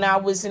when I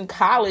was in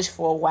college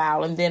for a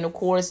while. And then, of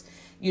course,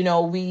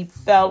 we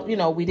felt,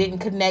 we didn't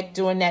connect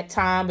during that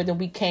time, but then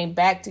we came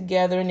back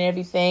together and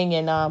everything.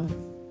 And,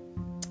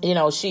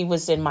 she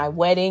was in my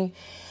wedding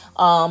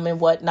and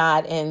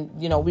whatnot. And,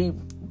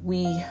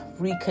 we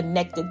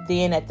reconnected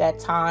then at that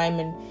time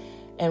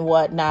and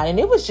whatnot. And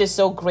it was just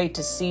so great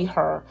to see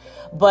her.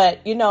 But,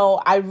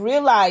 I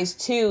realized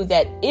too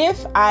that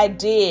if I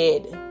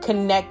did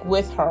connect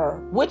with her,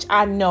 which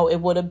I know it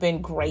would have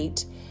been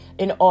great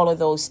in all of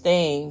those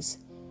things,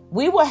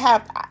 we will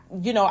have,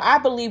 I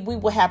believe we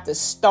will have to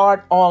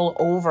start all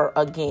over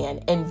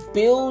again and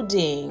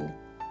building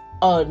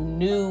a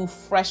new,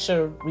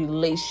 fresher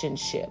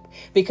relationship.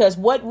 Because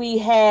what we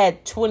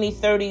had 20,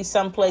 30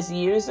 someplace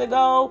years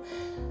ago,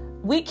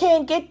 we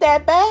can't get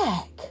that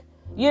back.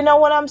 You know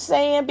what I'm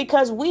saying?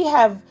 Because we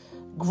have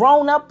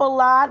grown up a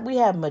lot. We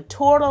have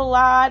matured a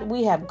lot.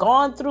 We have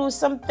gone through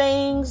some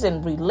things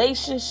and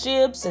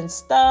relationships and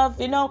stuff,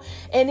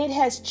 and it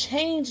has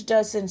changed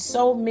us in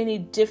so many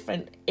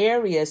different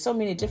areas, so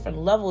many different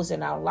levels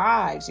in our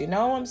lives. You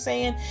know what I'm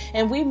saying?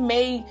 And we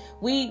may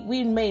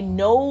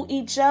know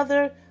each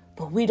other,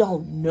 but we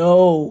don't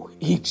know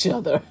each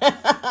other,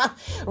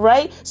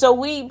 right? So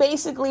we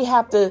basically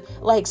have to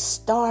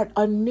start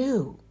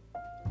anew.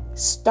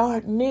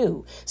 Start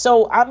new.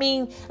 So, I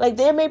mean,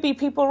 there may be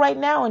people right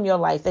now in your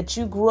life that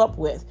you grew up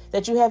with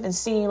that you haven't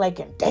seen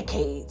in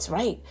decades,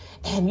 right?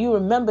 And you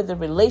remember the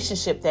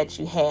relationship that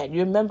you had.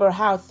 You remember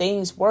how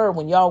things were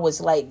when y'all was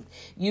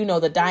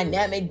the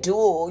dynamic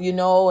duo,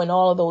 and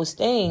all of those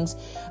things.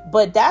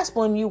 But that's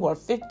when you were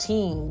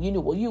 15,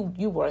 you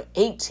were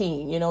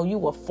 18, you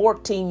were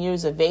 14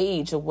 years of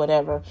age or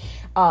whatever.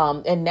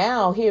 And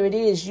now here it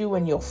is, you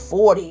in your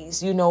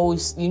 40s,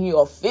 in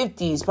your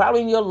 50s,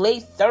 probably in your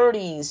late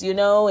 30s,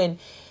 and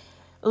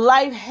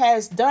life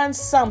has done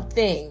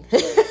something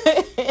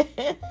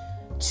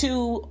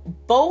to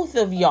both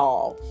of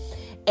y'all.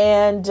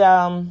 And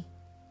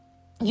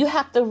you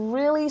have to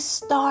really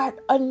start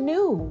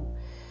anew.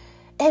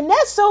 And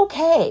that's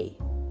okay.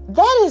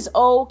 That is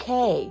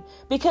okay,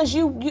 because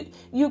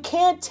you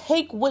can't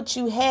take what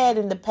you had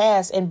in the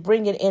past and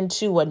bring it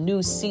into a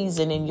new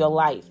season in your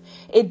life.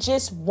 It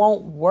just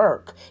won't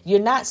work. You're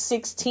not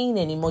 16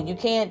 anymore. You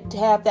can't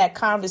have that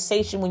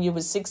conversation when you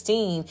were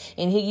 16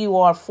 and here you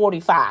are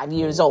 45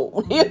 years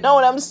old. You know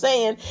what I'm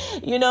saying?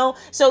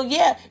 So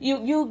yeah,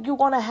 you're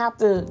going to have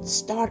to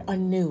start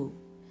anew.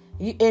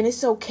 And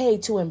it's okay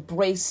to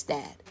embrace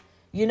that.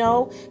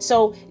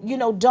 So,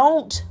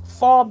 don't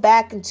fall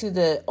back into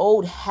the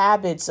old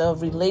habits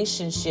of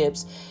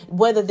relationships,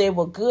 whether they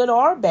were good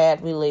or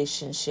bad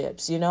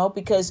relationships,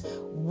 because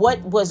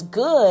what was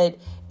good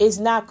is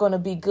not going to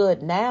be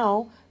good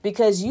now,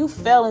 because you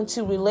fell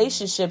into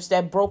relationships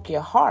that broke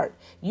your heart.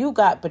 You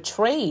got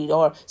betrayed,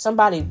 or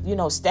somebody,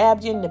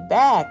 stabbed you in the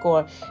back,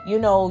 or, you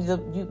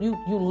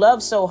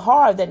love so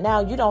hard that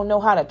now you don't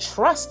know how to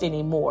trust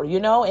anymore,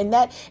 and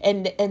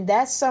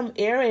that's some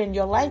area in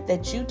your life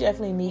that you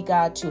definitely need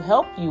God to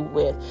help you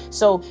with.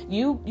 So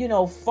you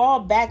fall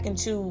back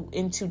into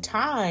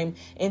time,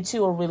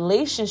 into a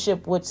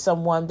relationship with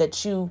someone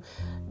that you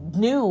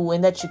knew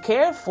and that you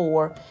cared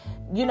for.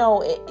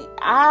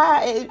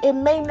 It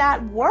may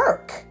not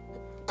work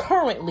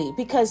currently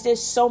because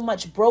there's so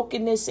much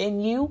brokenness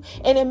in you,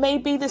 and it may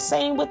be the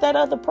same with that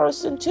other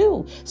person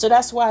too. So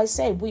that's why I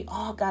say we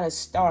all got to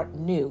start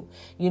new,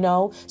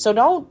 so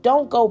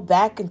don't go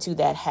back into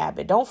that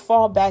habit. Don't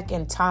fall back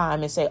in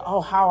time and say, oh,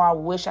 how I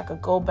wish I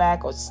could go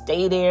back or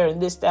stay there and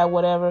this, that,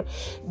 whatever,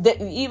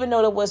 even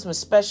though there was some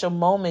special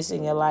moments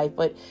in your life.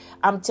 But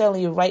I'm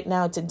telling you right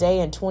now,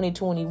 today in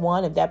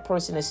 2021, if that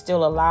person is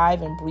still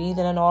alive and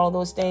breathing and all of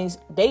those things,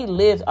 they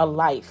lived a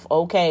life.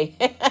 Okay.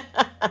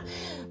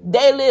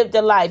 They lived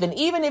a life. And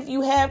even if you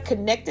have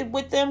connected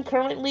with them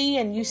currently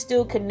and you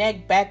still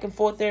connect back and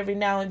forth every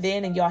now and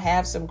then, and y'all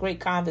have some great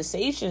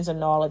conversations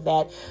and all of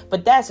that,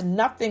 but that's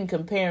nothing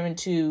comparing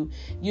to,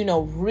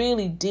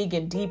 really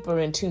digging deeper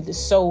into the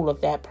soul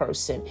of that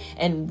person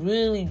and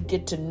really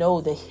get to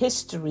know the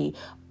history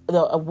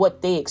of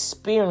what they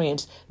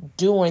experienced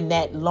during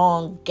that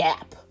long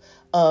gap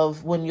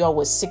of when y'all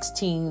was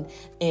 16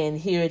 and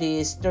here it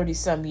is 30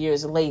 some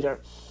years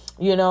later.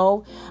 And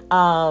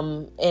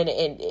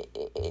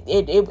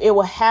it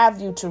will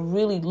have you to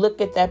really look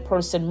at that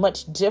person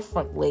much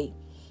differently,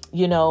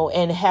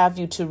 and have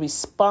you to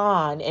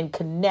respond and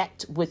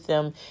connect with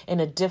them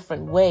in a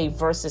different way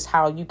versus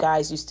how you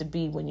guys used to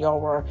be when y'all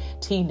were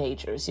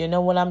teenagers. You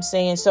know what I'm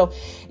saying? So,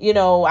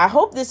 I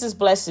hope this is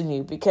blessing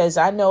you, because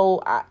I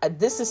know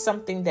this is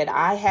something that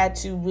I had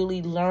to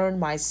really learn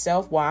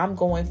myself while I'm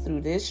going through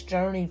this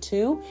journey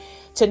too,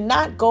 to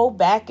not go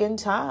back in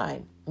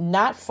time.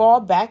 Not fall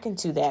back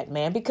into that,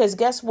 man, because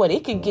guess what?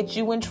 It can get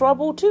you in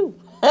trouble too.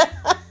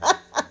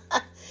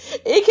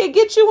 It can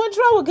get you in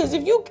trouble because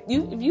if you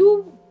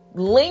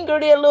linger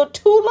there a little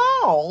too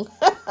long,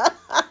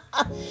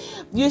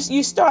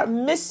 you start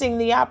missing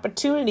the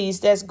opportunities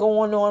that's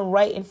going on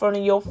right in front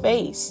of your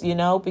face,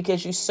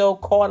 because you're so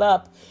caught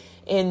up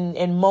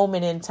in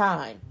moment in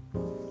time.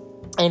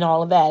 And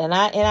all of that. And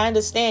I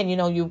understand,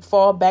 you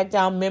fall back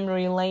down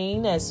memory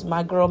lane, as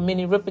my girl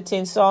Minnie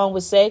Riperton's song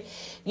would say,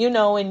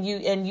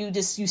 and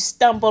you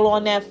stumble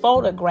on that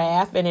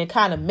photograph and it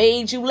kind of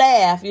made you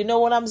laugh. You know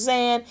what I'm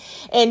saying?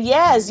 And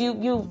yes,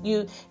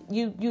 you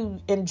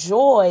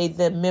enjoy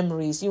the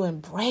memories, you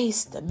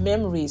embrace the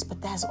memories,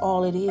 but that's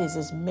all it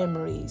is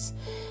memories.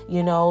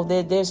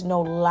 There's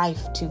no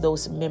life to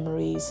those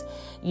memories,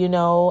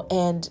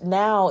 and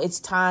now it's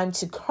time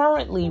to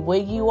currently where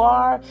you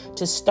are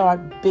to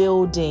start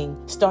building,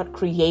 start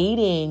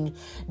creating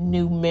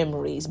new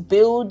memories,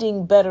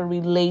 building better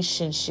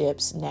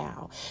relationships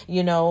now,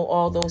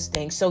 all those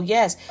things. So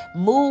yes,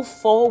 move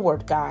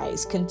forward,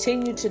 guys,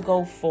 continue to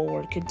go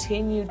forward,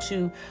 continue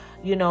to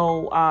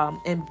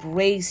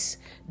embrace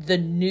the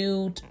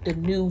new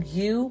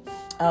you,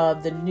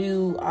 the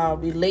new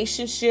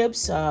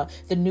relationships,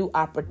 the new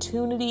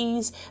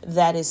opportunities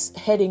that is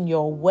heading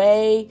your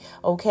way.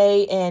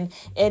 Okay. And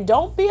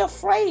don't be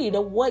afraid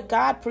of what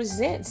God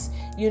presents,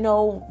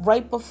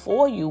 right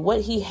before you,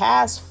 what he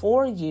has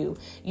for you.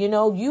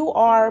 You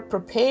are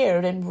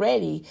prepared and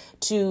ready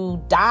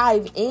to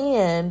dive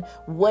in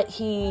what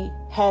he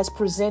has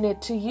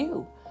presented to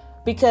you.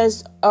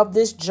 Because of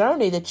this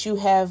journey that you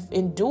have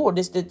endured,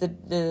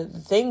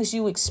 the things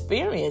you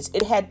experienced,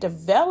 it had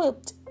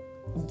developed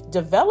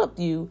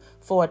you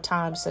for a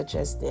time such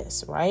as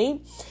this, right?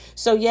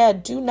 So yeah,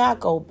 do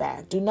not go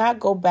back. Do not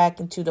go back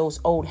into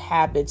those old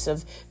habits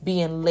of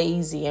being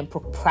lazy and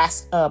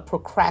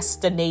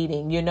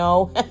procrastinating,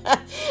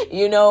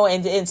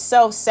 and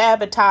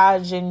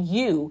self-sabotaging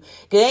you.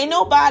 Because ain't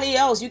nobody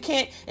else. You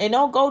can't, and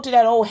don't go to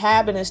that old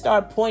habit and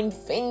start pointing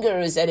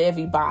fingers at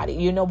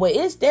everybody, but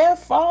it's their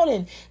fault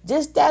and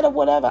this, that, or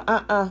whatever.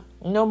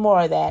 No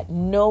more of that.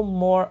 No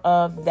more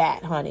of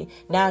that, honey.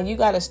 Now you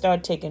got to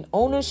start taking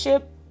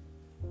ownership.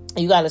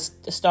 You got to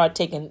start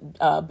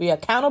be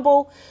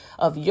accountable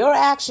of your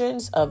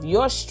actions, of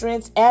your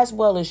strengths, as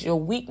well as your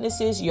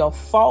weaknesses, your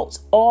faults,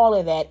 all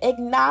of that.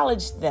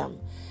 Acknowledge them,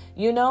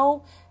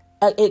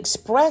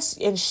 express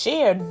and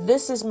share,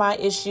 this is my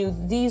issue,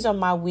 these are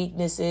my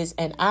weaknesses,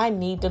 and I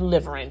need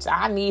deliverance.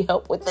 I need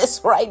help with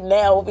this right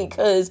now,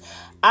 because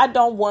I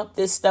don't want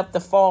this stuff to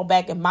fall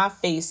back in my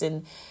face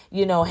and,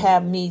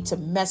 have me to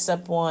mess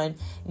up on,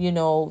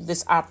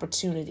 this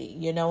opportunity.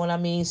 You know what I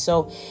mean?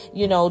 So,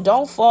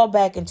 don't fall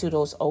back into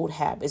those old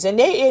habits. And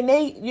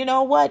they, you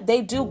know what?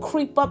 They do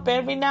creep up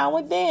every now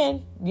and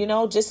then,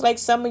 just like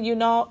some of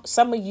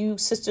you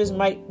sisters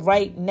might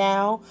right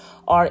now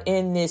are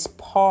in this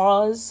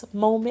pause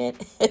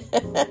moment.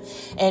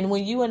 And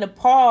when you in a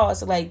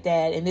pause like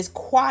that, and it's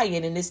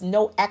quiet and there's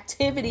no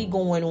activity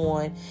going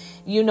on,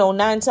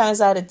 9 times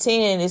out of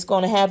 10, it's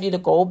going to have you to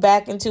go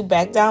back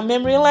down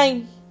memory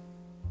lane.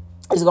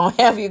 It's going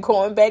to have you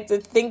going back to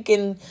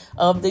thinking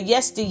of the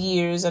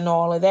yesteryears and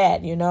all of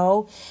that, and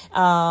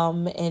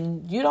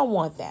you don't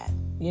want that.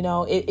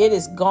 It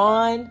is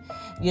gone.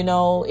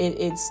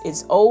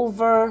 It's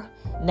over.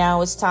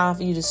 Now it's time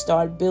for you to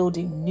start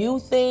building new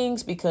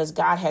things, because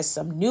God has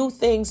some new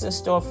things in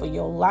store for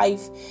your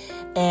life,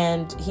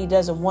 and he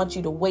doesn't want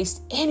you to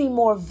waste any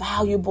more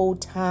valuable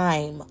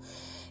time,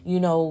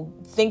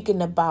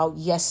 thinking about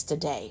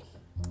yesterday.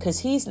 Because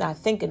he's not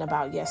thinking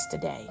about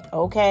yesterday.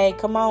 Okay,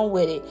 come on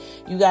with it.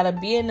 You got to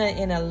be in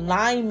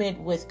alignment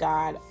with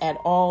God at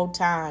all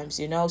times,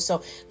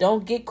 So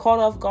don't get caught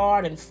off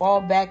guard and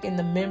fall back in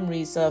the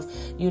memories of,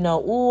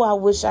 I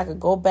wish I could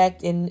go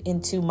back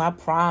into my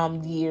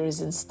prom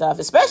years and stuff.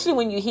 Especially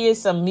when you hear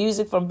some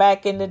music from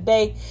back in the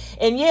day.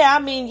 And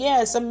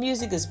some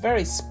music is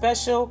very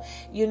special,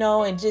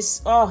 and it's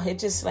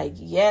just like,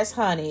 yes,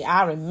 honey,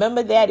 I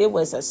remember that. It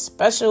was a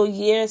special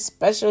year,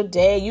 special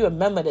day. You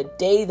remember the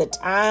day, the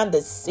time,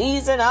 the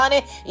season on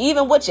it,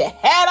 even with your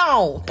hat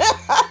on.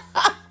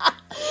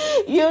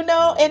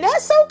 And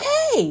that's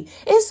okay.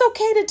 It's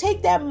okay to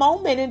take that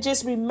moment and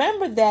just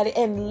remember that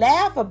and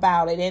laugh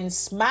about it and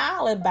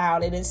smile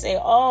about it and say,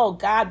 oh,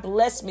 God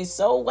blessed me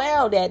so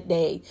well that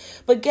day.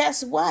 But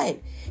guess what?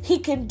 He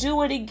can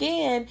do it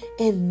again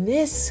in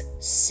this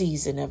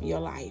season of your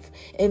life,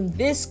 in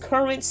this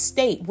current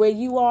state where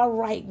you are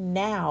right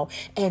now.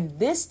 And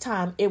this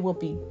time it will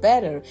be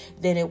better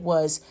than it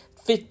was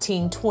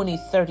 15, 20,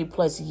 30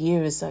 plus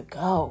years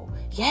ago.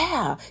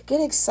 Yeah,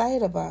 get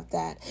excited about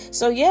that.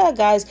 So yeah,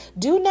 guys,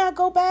 do not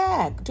go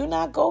back. Do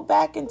not go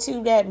back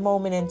into that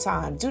moment in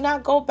time. Do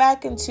not go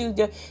back into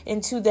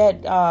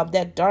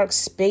that dark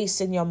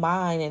space in your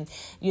mind and,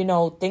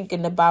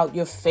 thinking about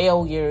your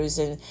failures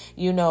and,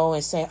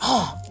 and say,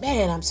 oh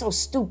man, I'm so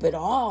stupid.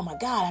 Oh my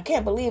God, I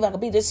can't believe I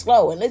could be this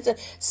slow. And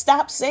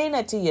stop saying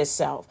that to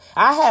yourself.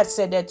 I have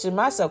said that to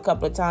myself a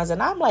couple of times,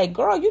 and I'm like,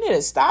 girl, you need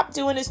to stop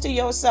doing this to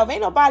yourself.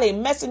 Ain't nobody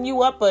messing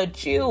you up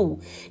but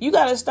you. You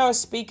got to start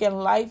speaking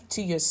life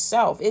to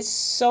yourself. It's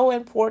so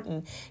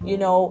important,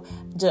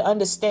 to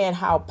understand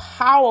how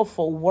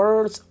powerful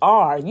words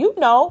are,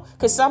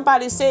 because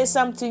somebody said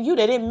something to you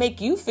that didn't make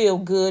you feel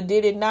good,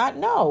 did it not?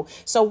 No.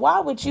 So why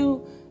would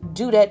you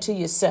do that to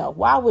yourself?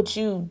 Why would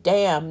you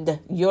damn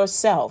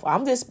yourself?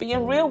 I'm just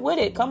being real with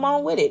it. Come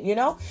on with it,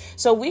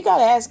 So we got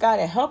to ask God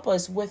to help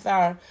us with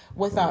our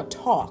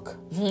talk.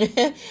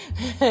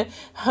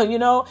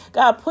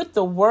 God, put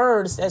the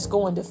words that's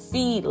going to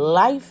feed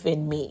life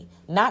in me,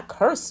 not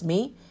curse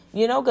me,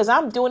 because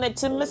I'm doing it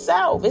to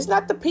myself. It's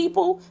not the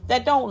people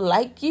that don't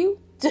like you,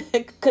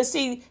 because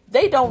see,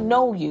 they don't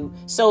know you.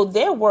 So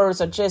their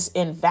words are just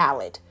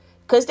invalid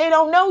because they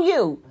don't know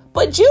you.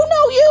 But you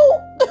know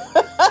you.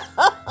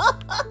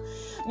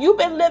 You've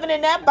been living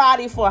in that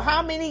body for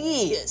how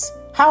many years?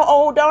 How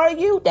old are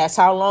you? That's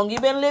how long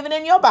you've been living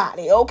in your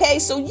body. Okay,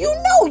 so you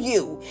know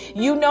you.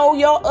 You know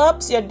your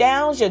ups, your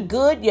downs, your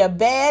good, your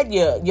bad,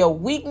 your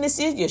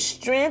weaknesses, your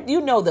strength.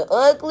 You know the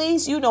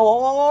uglies. You know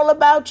all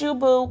about you,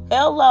 boo.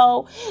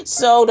 Hello.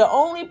 So the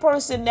only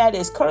person that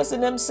is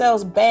cursing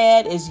themselves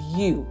bad is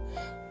you.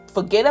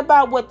 Forget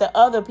about what the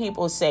other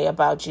people say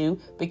about you,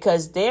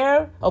 because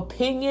their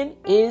opinion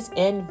is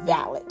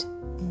invalid.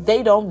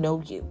 They don't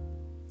know you.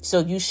 So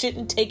you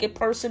shouldn't take it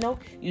personal.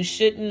 You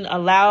shouldn't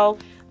allow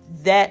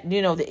that,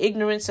 the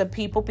ignorance of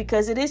people,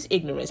 because it is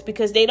ignorance,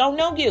 because they don't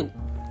know you.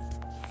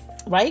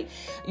 Right?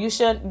 You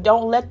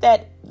don't let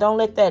that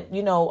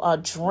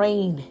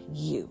drain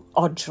you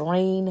or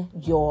drain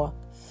your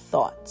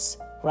thoughts.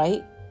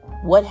 Right?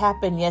 What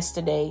happened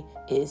yesterday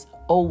is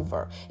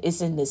over.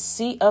 It's in the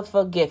sea of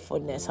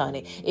forgetfulness,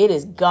 honey. It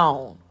is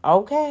gone.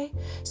 Okay?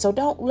 So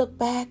don't look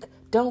back.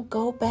 Don't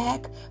go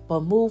back, but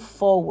move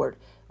forward.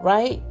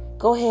 Right?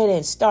 Go ahead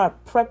and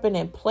start prepping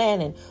and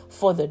planning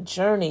for the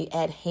journey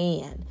at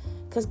hand,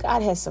 because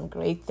God has some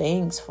great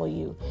things for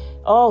you.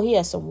 Oh, he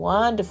has some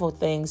wonderful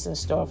things in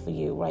store for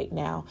you right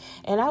now.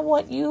 And I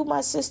want you, my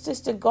sisters,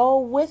 to go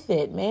with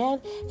it, man,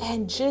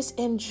 and just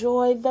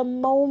enjoy the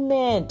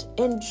moment.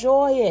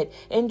 Enjoy it.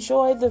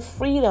 Enjoy the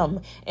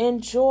freedom.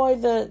 Enjoy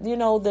the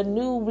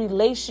new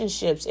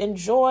relationships.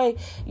 Enjoy,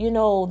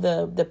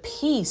 the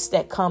peace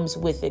that comes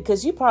with it.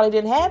 Because you probably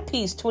didn't have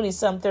peace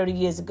 20-some, 30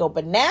 years ago.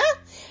 But now,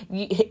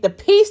 the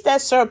peace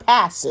that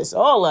surpasses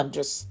all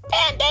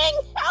understanding.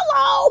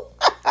 Hello.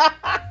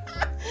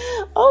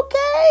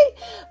 Okay.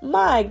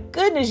 My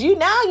goodness.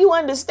 You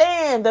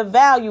understand the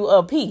value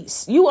of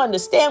peace. You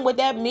understand what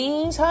that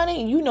means,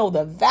 honey. You know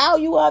the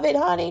value of it,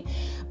 honey.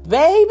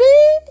 Baby,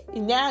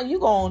 now you're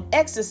going to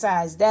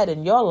exercise that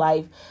in your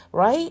life,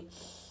 right?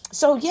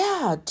 So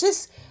yeah,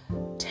 just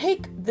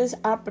take this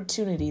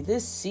opportunity,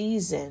 this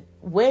season,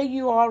 where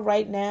you are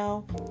right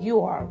now. You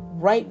are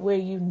right where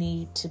you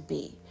need to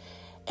be.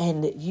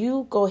 And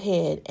you go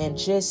ahead and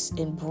just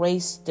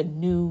embrace the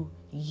new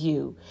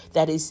you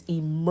that is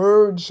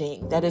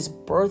emerging, that is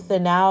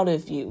birthing out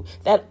of you,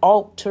 that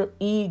alter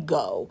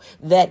ego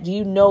that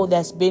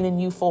that's been in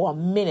you for a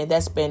minute,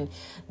 that's been,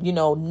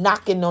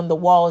 knocking on the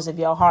walls of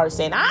your heart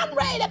saying, I'm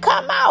ready to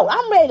come out.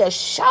 I'm ready to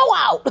show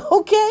out.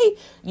 Okay.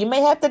 You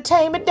may have to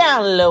tame it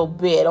down a little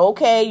bit.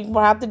 Okay. You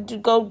might have to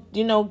go,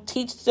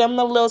 teach them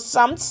a little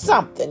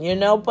something,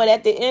 but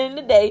at the end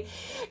of the day,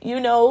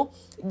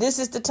 this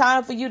is the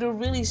time for you to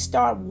really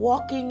start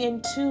walking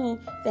into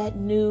that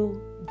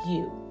new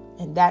you.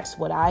 And that's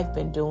what I've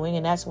been doing.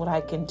 And that's what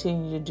I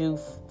continue to do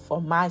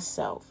for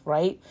myself,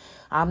 right?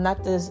 I'm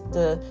not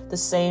the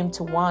same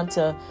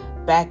Tawanta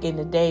back in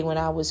the day when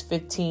I was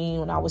 15,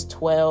 when I was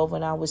 12,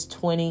 when I was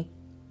 20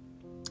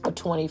 or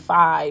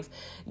 25,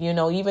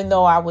 even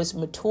though I was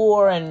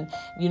mature and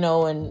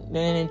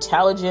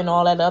intelligent,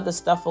 all that other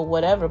stuff or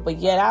whatever, but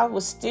yet I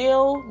was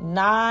still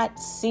not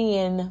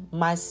seeing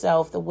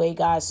myself the way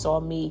God saw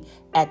me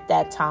at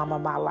that time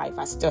of my life.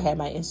 I still had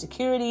my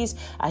insecurities.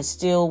 I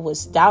still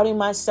was doubting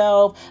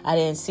myself. I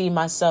didn't see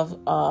myself,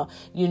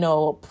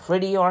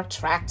 pretty or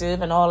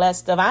attractive and all that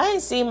stuff. I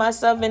didn't see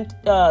myself in,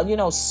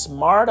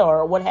 smart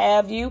or what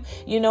have you.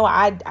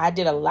 I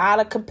did a lot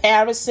of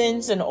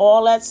comparisons and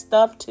all that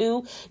stuff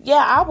too.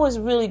 Yeah, I was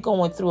really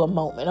going through a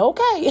moment.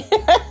 Okay.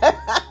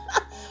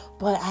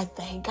 But I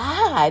thank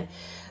God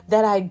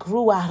that I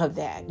grew out of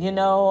that, and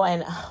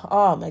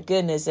oh my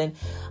goodness. And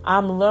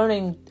I'm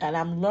learning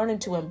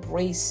to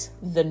embrace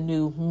the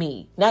new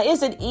me. Now,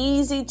 is it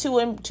easy to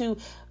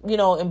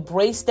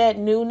embrace that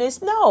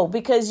newness? No,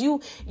 because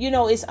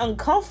it's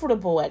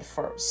uncomfortable at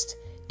first.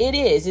 It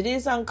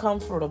is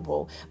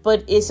uncomfortable,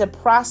 but it's a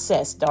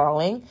process,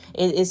 darling.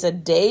 It's a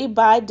day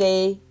by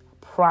day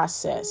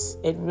process.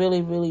 It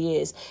really, really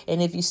is.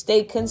 And if you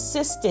stay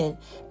consistent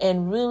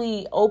and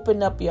really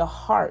open up your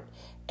heart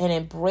and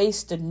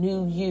embrace the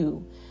new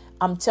you,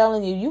 I'm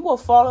telling you, you will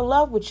fall in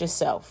love with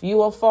yourself. You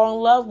will fall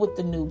in love with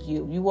the new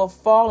you. You will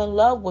fall in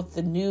love with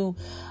the new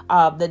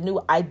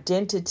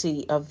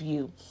identity of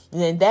you.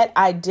 And that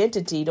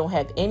identity don't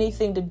have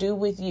anything to do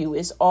with you.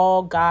 It's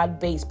all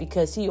God-based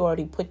because he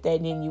already put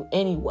that in you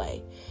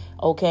anyway.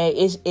 Okay?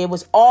 It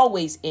was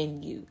always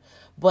in you.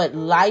 But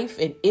life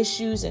and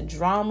issues and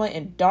drama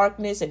and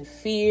darkness and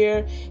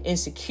fear,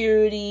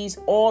 insecurities,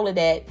 all of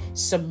that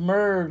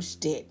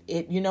submerged it.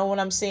 You know what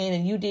I'm saying?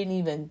 And you didn't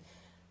even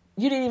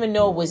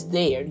know it was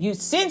there. You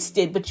sensed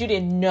it, but you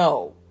didn't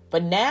know.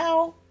 But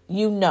now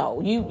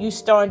you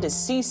starting to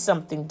see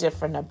something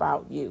different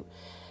about you.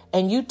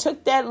 And you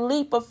took that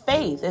leap of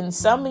faith. And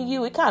some of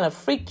you, it kind of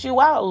freaked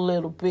you out a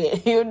little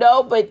bit,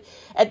 but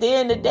at the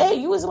end of the day,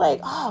 you was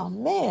like, oh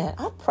man,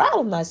 I'm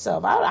proud of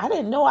myself. I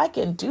didn't know I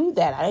can do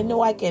that. I didn't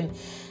know I can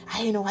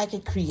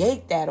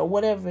create that or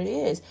whatever it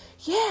is.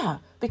 Yeah,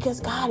 because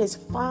God is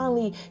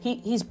finally,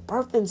 he's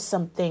birthing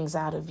some things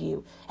out of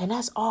you. And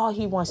that's all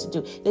he wants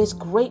to do. There's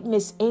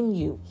greatness in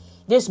you.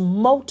 There's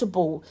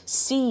multiple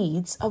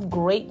seeds of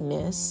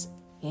greatness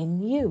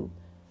in you.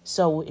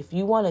 So if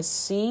you want to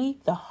see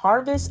the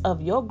harvest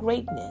of your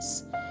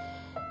greatness,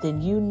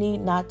 then you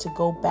need not to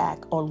go back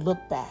or look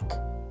back,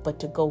 but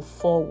to go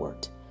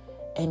forward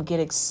and get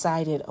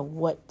excited of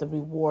what the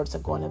rewards are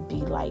going to be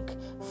like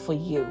for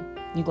you.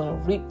 You're going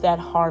to reap that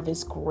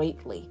harvest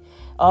greatly.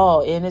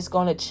 Oh, and it's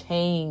going to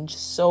change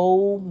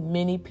so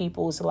many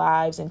people's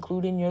lives,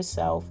 including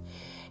yourself.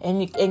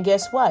 And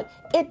guess what?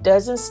 It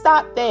doesn't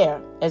stop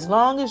there. As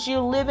long as you're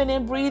living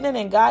and breathing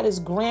and God is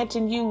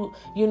granting you,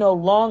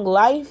 long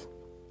life,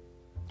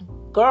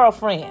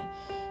 girlfriend,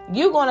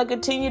 you're going to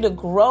continue to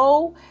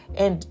grow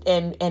and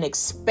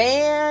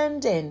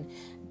expand. And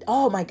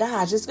oh my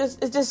gosh, it's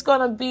just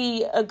going to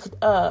be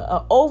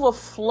a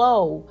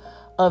overflow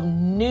of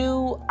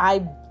new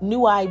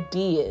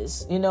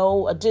ideas.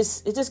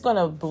 It's just going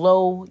to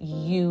blow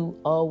you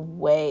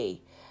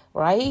away,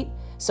 right?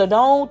 So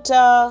don't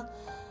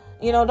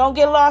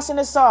get lost in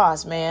the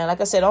sauce, man. Like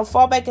I said, don't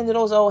fall back into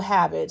those old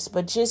habits,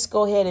 but just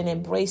go ahead and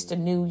embrace the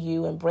new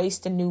you, embrace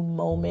the new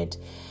moment.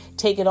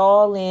 Take it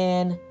all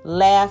in,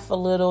 laugh a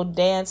little,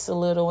 dance a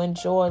little,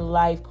 enjoy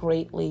life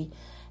greatly.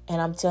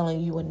 And I'm telling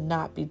you, you will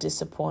not be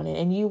disappointed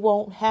and you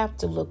won't have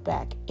to look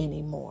back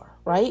anymore,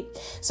 right?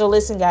 So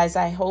listen, guys,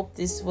 I hope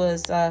this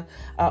was a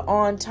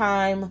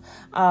on-time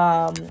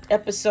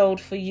episode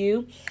for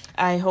you.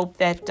 I hope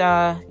that,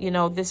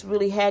 this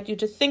really had you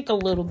to think a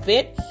little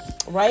bit,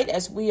 right?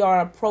 As we are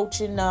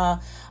approaching,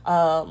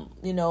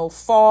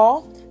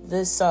 fall.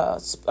 This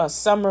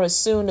summer is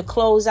soon to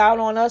close out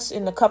on us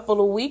in a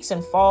couple of weeks,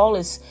 and fall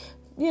is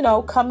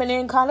coming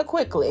in kind of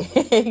quickly,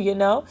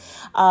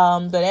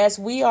 But as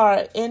we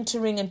are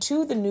entering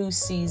into the new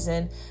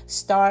season,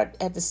 start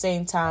at the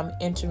same time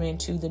entering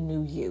into the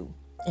new you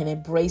and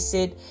embrace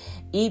it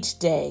each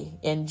day.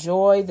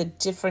 Enjoy the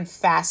different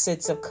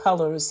facets of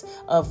colors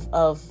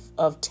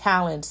of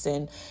talents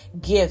and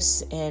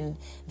gifts and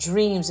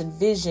dreams and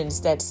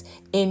visions that's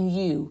in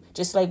you.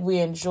 Just like we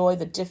enjoy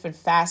the different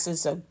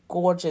facets of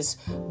gorgeous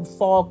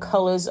fall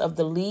colors of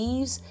the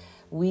leaves,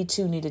 we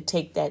too need to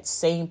take that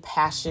same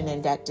passion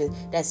and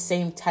that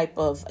same type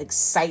of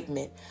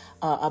excitement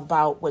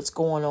about what's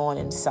going on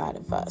inside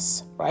of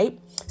us, right?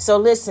 So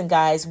listen,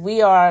 guys,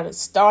 we are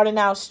starting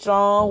out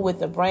strong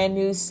with a brand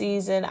new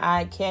season.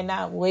 I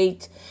cannot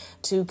wait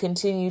to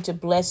continue to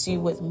bless you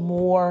with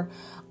more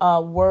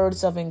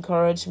words of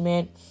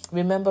encouragement.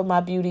 Remember,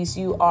 my beauties,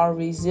 you are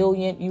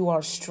resilient, you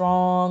are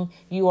strong,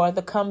 you are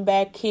the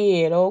comeback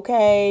kid,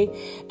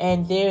 okay?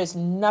 And there's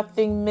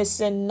nothing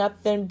missing,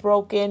 nothing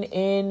broken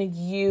in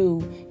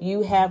you.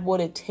 You have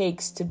what it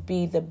takes to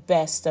be the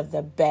best of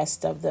the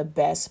best of the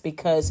best,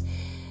 because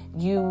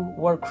you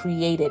were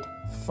created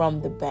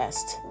from the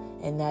best.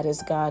 And that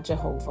is God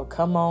Jehovah.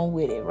 Come on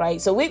with it, right?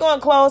 So we're going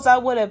to close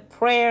out with a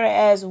prayer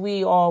as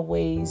we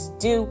always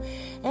do.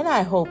 And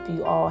I hope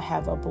you all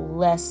have a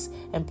blessed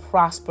and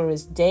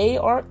prosperous day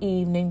or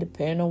evening,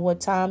 depending on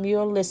what time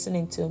you're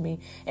listening to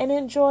me. And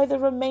enjoy the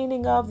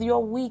remaining of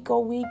your week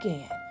or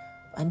weekend.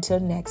 Until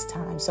next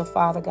time. So,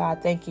 Father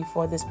God, thank you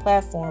for this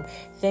platform.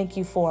 Thank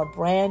you for a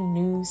brand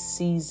new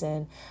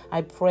season.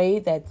 I pray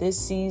that this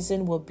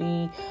season will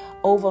be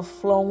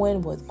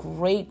overflowing with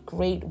great,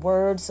 great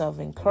words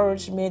of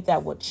encouragement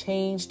that will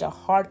change the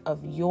heart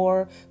of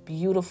your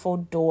beautiful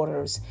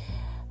daughters.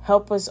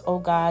 Help us, oh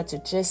God, to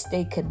just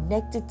stay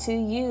connected to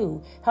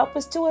you. Help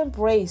us to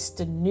embrace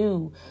the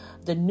new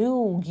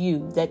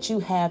you that you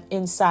have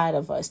inside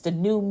of us, the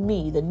new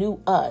me, the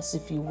new us,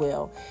 if you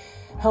will.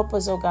 Help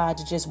us, oh God,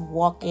 to just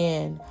walk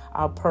in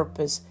our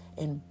purpose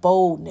in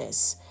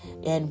boldness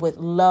and with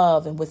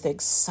love and with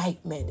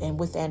excitement and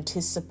with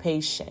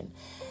anticipation.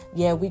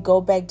 Yeah, we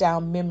go back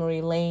down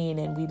memory lane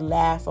and we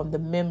laugh on the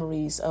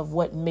memories of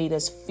what made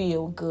us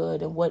feel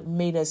good and what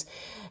made us,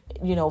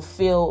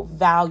 feel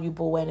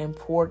valuable and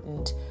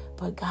important.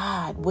 But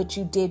God, what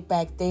you did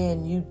back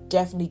then, you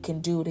definitely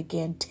can do it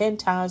again 10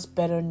 times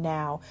better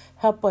now.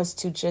 Help us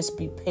to just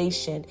be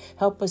patient.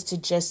 Help us to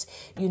just,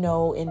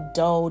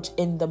 indulge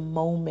in the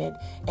moment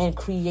and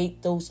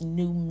create those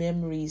new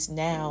memories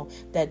now,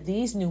 that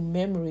these new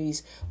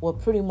memories will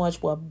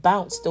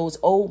bounce those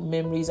old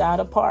memories out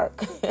of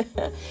park.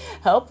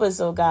 Help us,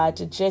 oh God,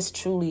 to just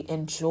truly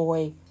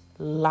enjoy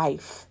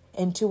life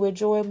and to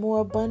enjoy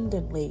more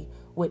abundantly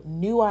with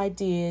new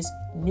ideas,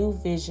 new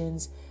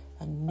visions,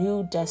 a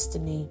new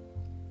destiny,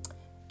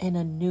 and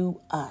a new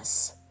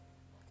us.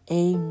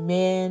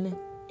 Amen,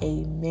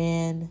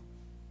 amen,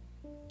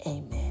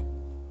 amen.